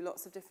through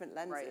lots of different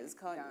lenses,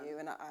 can't you?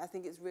 And I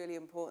think it's really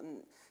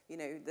important,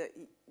 that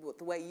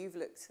the way you've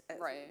looked at,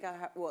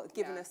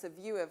 given us a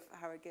view of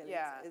Harold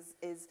Gillies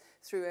is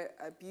through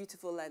a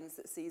beautiful lens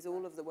that sees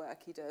all of the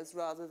work he does,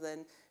 rather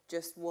than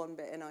just one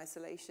bit in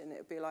isolation. It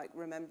would be like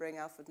remembering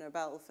Alfred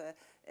Nobel for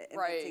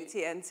inventing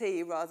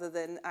TNT, rather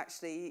than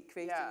actually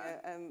creating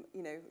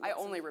I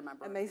only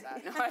remember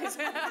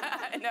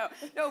that.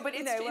 No, but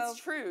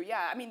it's true.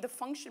 Yeah, I mean, the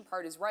function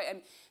part is right. I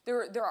mean,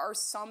 there are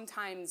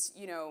sometimes,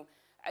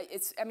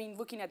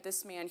 looking at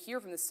this man here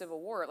from the Civil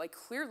War, like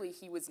clearly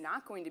he was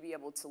not going to be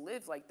able to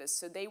live like this.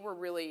 So they were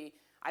really,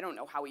 I don't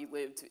know how he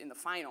lived in the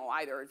final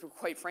either.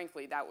 Quite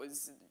frankly, that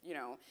was,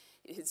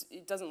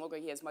 it doesn't look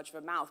like he has much of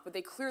a mouth, but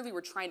they clearly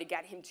were trying to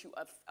get him to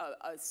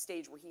a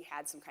stage where he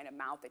had some kind of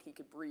mouth that he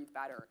could breathe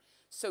better.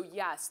 So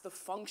yes, the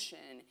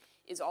function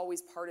is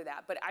always part of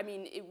that. But I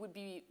mean, it would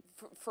be,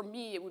 for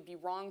me, it would be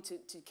wrong to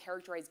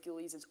characterize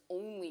Gillies as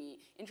only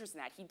interested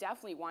in that. He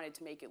definitely wanted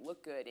to make it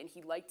look good, and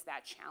he liked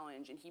that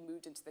challenge, and he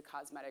moved into the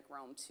cosmetic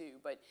realm too.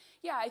 But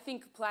yeah, I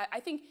think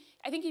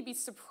he'd be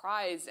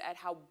surprised at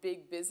how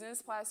big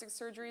business plastic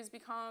surgery has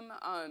become.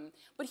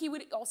 But he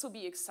would also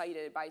be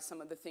excited by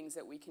some of the things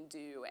that we can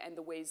do and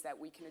the ways that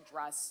we can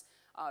address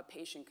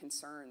patient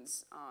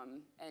concerns,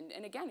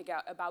 and again,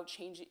 about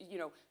changing,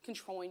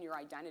 controlling your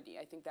identity.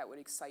 I think that would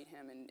excite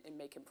him and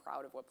make him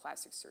proud of what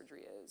plastic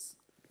surgery is.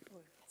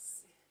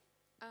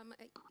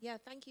 Yeah,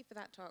 thank you for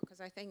that talk,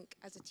 because I think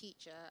as a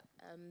teacher,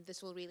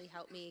 this will really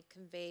help me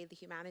convey the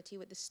humanity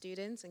with the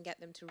students and get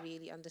them to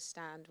really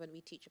understand when we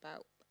teach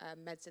about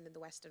medicine in the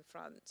Western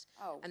Front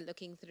and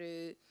looking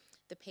through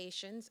the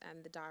patients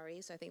and the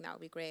diaries. So I think that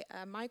would be great.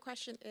 My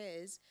question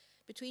is,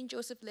 between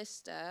Joseph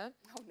Lister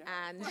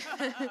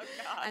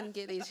and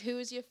Gillies, who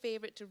is your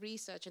favorite to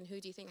research, and who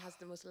do you think has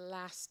the most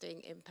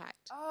lasting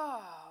impact?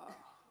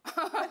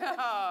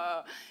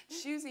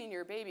 Choosing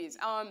your babies.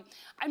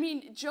 I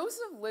mean,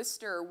 Joseph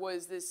Lister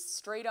was this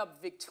straight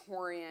up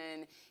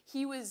Victorian.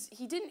 He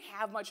didn't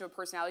have much of a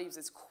personality. He was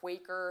this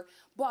Quaker,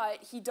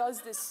 but he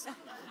does this.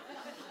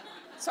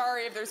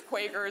 Sorry if there's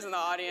Quakers in the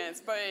audience,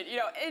 but you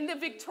know, in the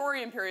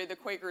Victorian period, the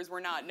Quakers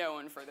were not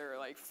known for their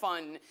like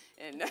fun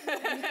and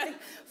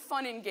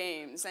fun and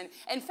games. And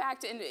in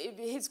fact,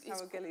 his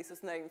Harold Gillies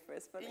was known for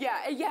his fun.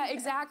 Yeah,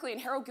 exactly.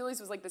 And Harold Gillies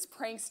was like this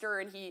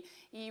prankster, and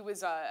he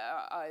was a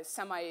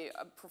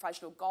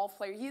semi-professional golf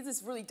player. He has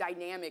this really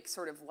dynamic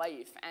sort of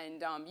life,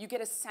 and you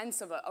get a sense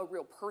of a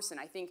real person.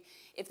 I think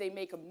if they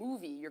make a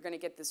movie, you're going to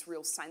get this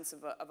real sense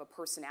of a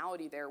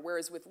personality there.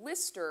 Whereas with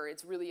Lister,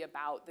 it's really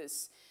about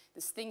this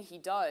thing he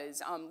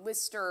does.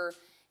 Lister,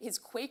 his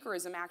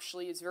Quakerism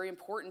actually is very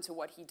important to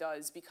what he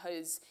does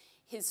because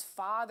his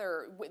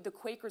father, the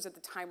Quakers at the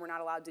time were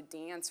not allowed to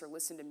dance or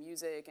listen to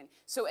music. And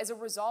so as a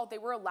result, they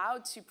were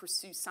allowed to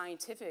pursue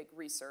scientific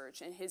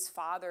research. And his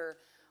father,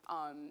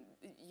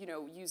 you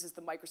know, uses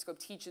the microscope,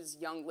 teaches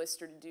young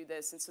Lister to do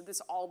this. And so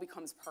this all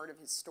becomes part of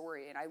his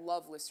story. And I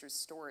love Lister's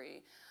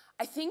story.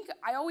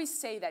 I always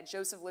say that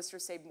Joseph Lister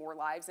saved more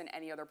lives than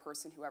any other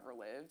person who ever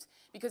lived.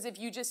 Because if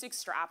you just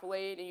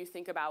extrapolate and you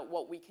think about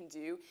what we can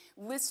do,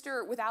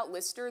 without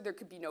Lister, there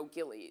could be no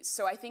Gillies.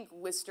 So I think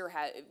Lister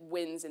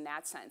wins in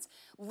that sense.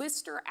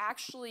 Lister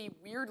actually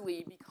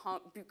weirdly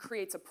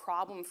creates a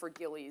problem for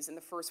Gillies in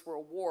the First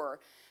World War,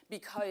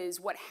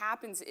 because what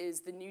happens is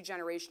the new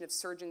generation of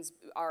surgeons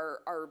are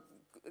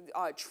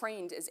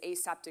trained as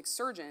aseptic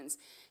surgeons,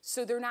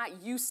 so they're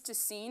not used to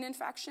seeing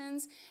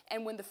infections.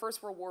 And when the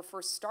First World War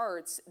first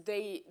starts,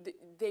 they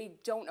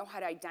don't know how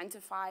to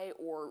identify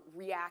or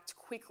react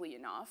quickly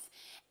enough.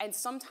 And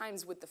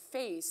sometimes with the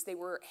face, they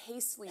were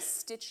hastily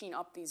stitching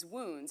up these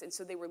wounds, and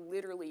so they were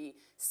literally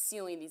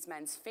sealing these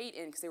men's fate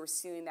in because they were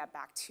sealing that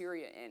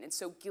bacteria in. And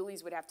so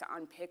Gillies would have to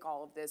unpick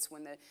all of this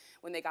when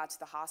they got to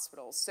the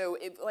hospital. So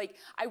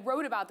I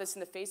wrote about this in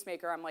the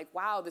Facemaker. I'm like,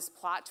 wow, this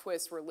plot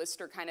twist where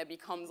Lister kind of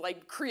becomes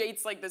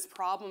creates like this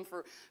problem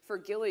for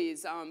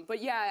Gillies.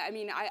 But yeah, I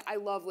mean, I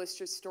love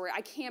Lister's story.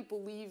 I can't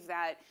believe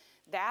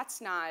that's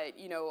not,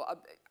 you know,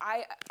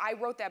 I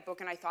wrote that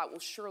book and I thought, well,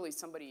 surely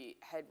somebody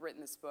had written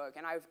this book.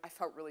 And I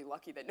felt really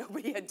lucky that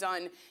nobody had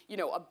done, you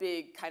know, a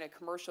big kind of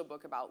commercial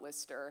book about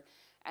Lister.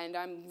 And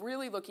I'm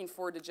really looking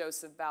forward to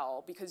Joseph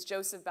Bell, because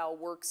Joseph Bell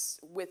works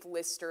with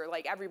Lister,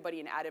 like everybody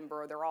in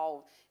Edinburgh.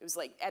 It was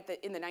like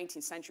in the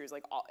 19th century, it was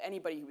like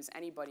anybody who was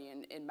anybody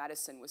in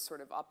medicine was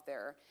sort of up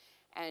there.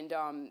 And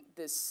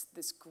this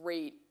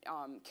great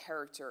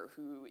character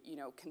who, you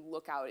know, can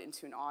look out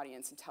into an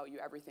audience and tell you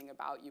everything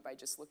about you by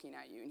just looking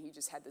at you. And he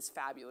just had this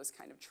fabulous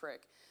kind of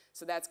trick.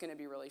 So that's going to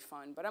be really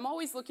fun. But I'm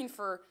always looking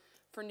for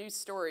new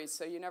stories,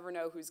 so you never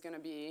know who's going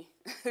to be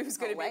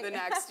the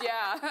next.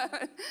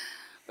 Yeah.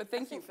 But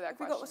thank you for that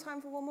question. Have we got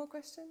time for one more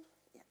question?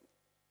 Yeah.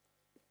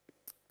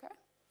 Okay.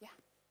 Yeah.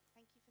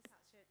 Thank you for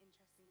such an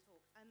interesting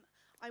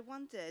talk. I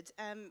wondered,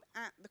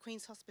 at the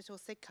Queen's Hospital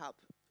SIGCUP,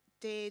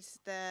 did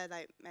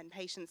the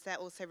patients there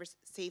also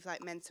receive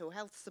mental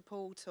health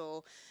support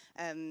or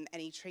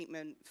any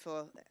treatment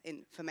for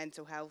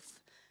mental health?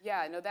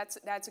 Yeah, no, that's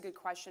a good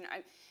question.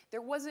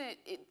 It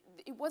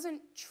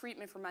wasn't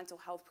treatment for mental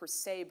health per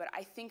se, but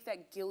I think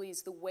that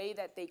Gillies, the way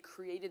that they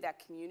created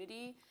that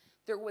community,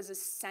 there was a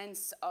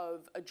sense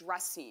of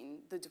addressing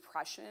the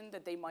depression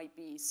that they might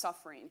be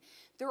suffering.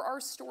 There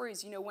are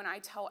stories, you know, when I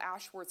tell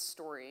Ashworth's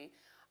story,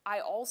 I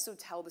also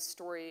tell the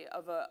story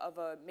of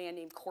a man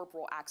named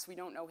Corporal X. We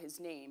don't know his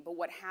name, but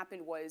what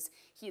happened was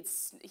he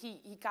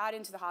got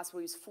into the hospital,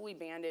 he was fully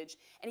bandaged,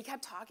 and he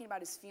kept talking about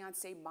his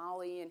fiancée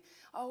Molly, and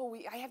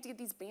I have to get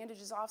these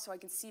bandages off so I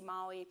can see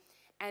Molly.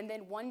 And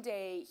then one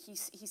day he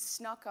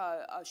snuck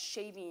a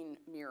shaving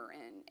mirror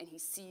in, and he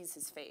sees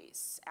his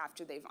face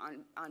after they've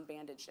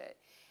unbandaged it.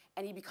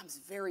 And he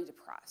becomes very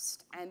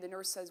depressed. And the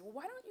nurse says, well,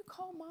 why don't you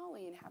call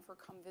Molly and have her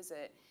come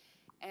visit?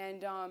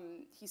 And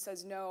he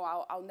says, no,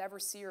 I'll never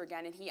see her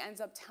again. And he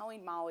ends up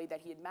telling Molly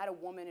that he had met a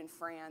woman in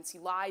France. He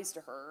lies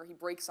to her. He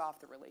breaks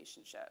off the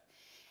relationship.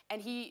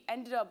 And he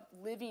ended up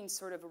living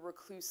sort of a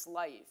recluse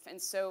life. And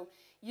so,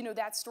 you know,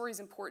 that story is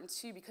important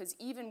too, because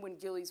even when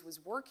Gillies was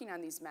working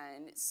on these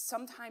men,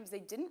 sometimes they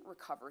didn't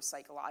recover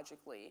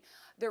psychologically.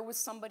 There was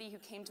somebody who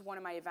came to one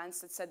of my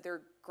events that said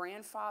their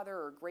grandfather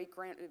or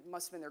it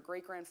must have been their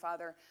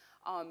great-grandfather,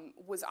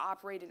 was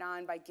operated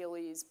on by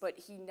Gillies, but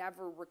he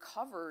never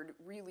recovered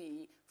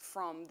really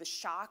from the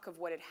shock of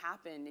what had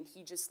happened, and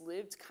he just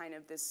lived kind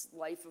of this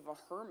life of a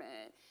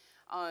hermit.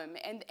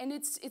 And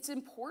it's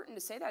important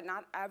to say that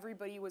not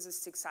everybody was a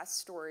success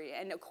story,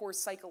 and of course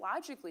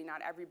psychologically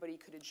not everybody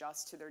could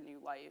adjust to their new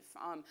life.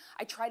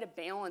 I try to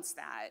balance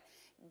that,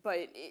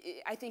 but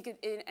I think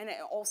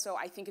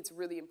I think it's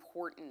really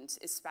important,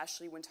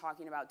 especially when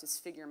talking about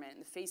disfigurement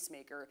and the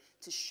Facemaker,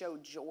 to show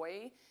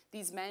joy.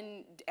 These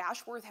men,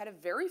 Ashworth had a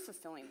very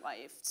fulfilling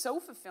life, so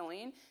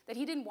fulfilling that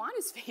he didn't want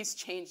his face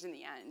changed in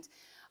the end.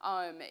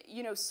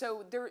 You know,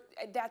 so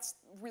that's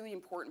really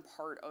important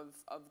part of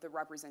the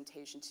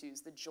representation too,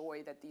 is the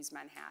joy that these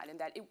men had, and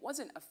that it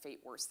wasn't a fate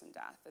worse than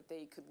death, that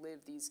they could live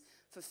these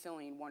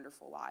fulfilling,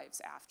 wonderful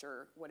lives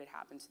after what had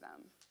happened to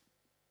them.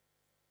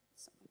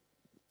 So.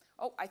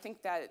 Oh, I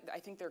think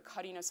they're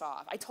cutting us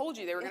off. I told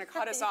you they were going to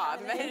cut us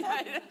off.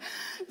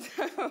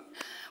 So,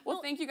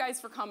 well, thank you guys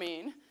for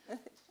coming.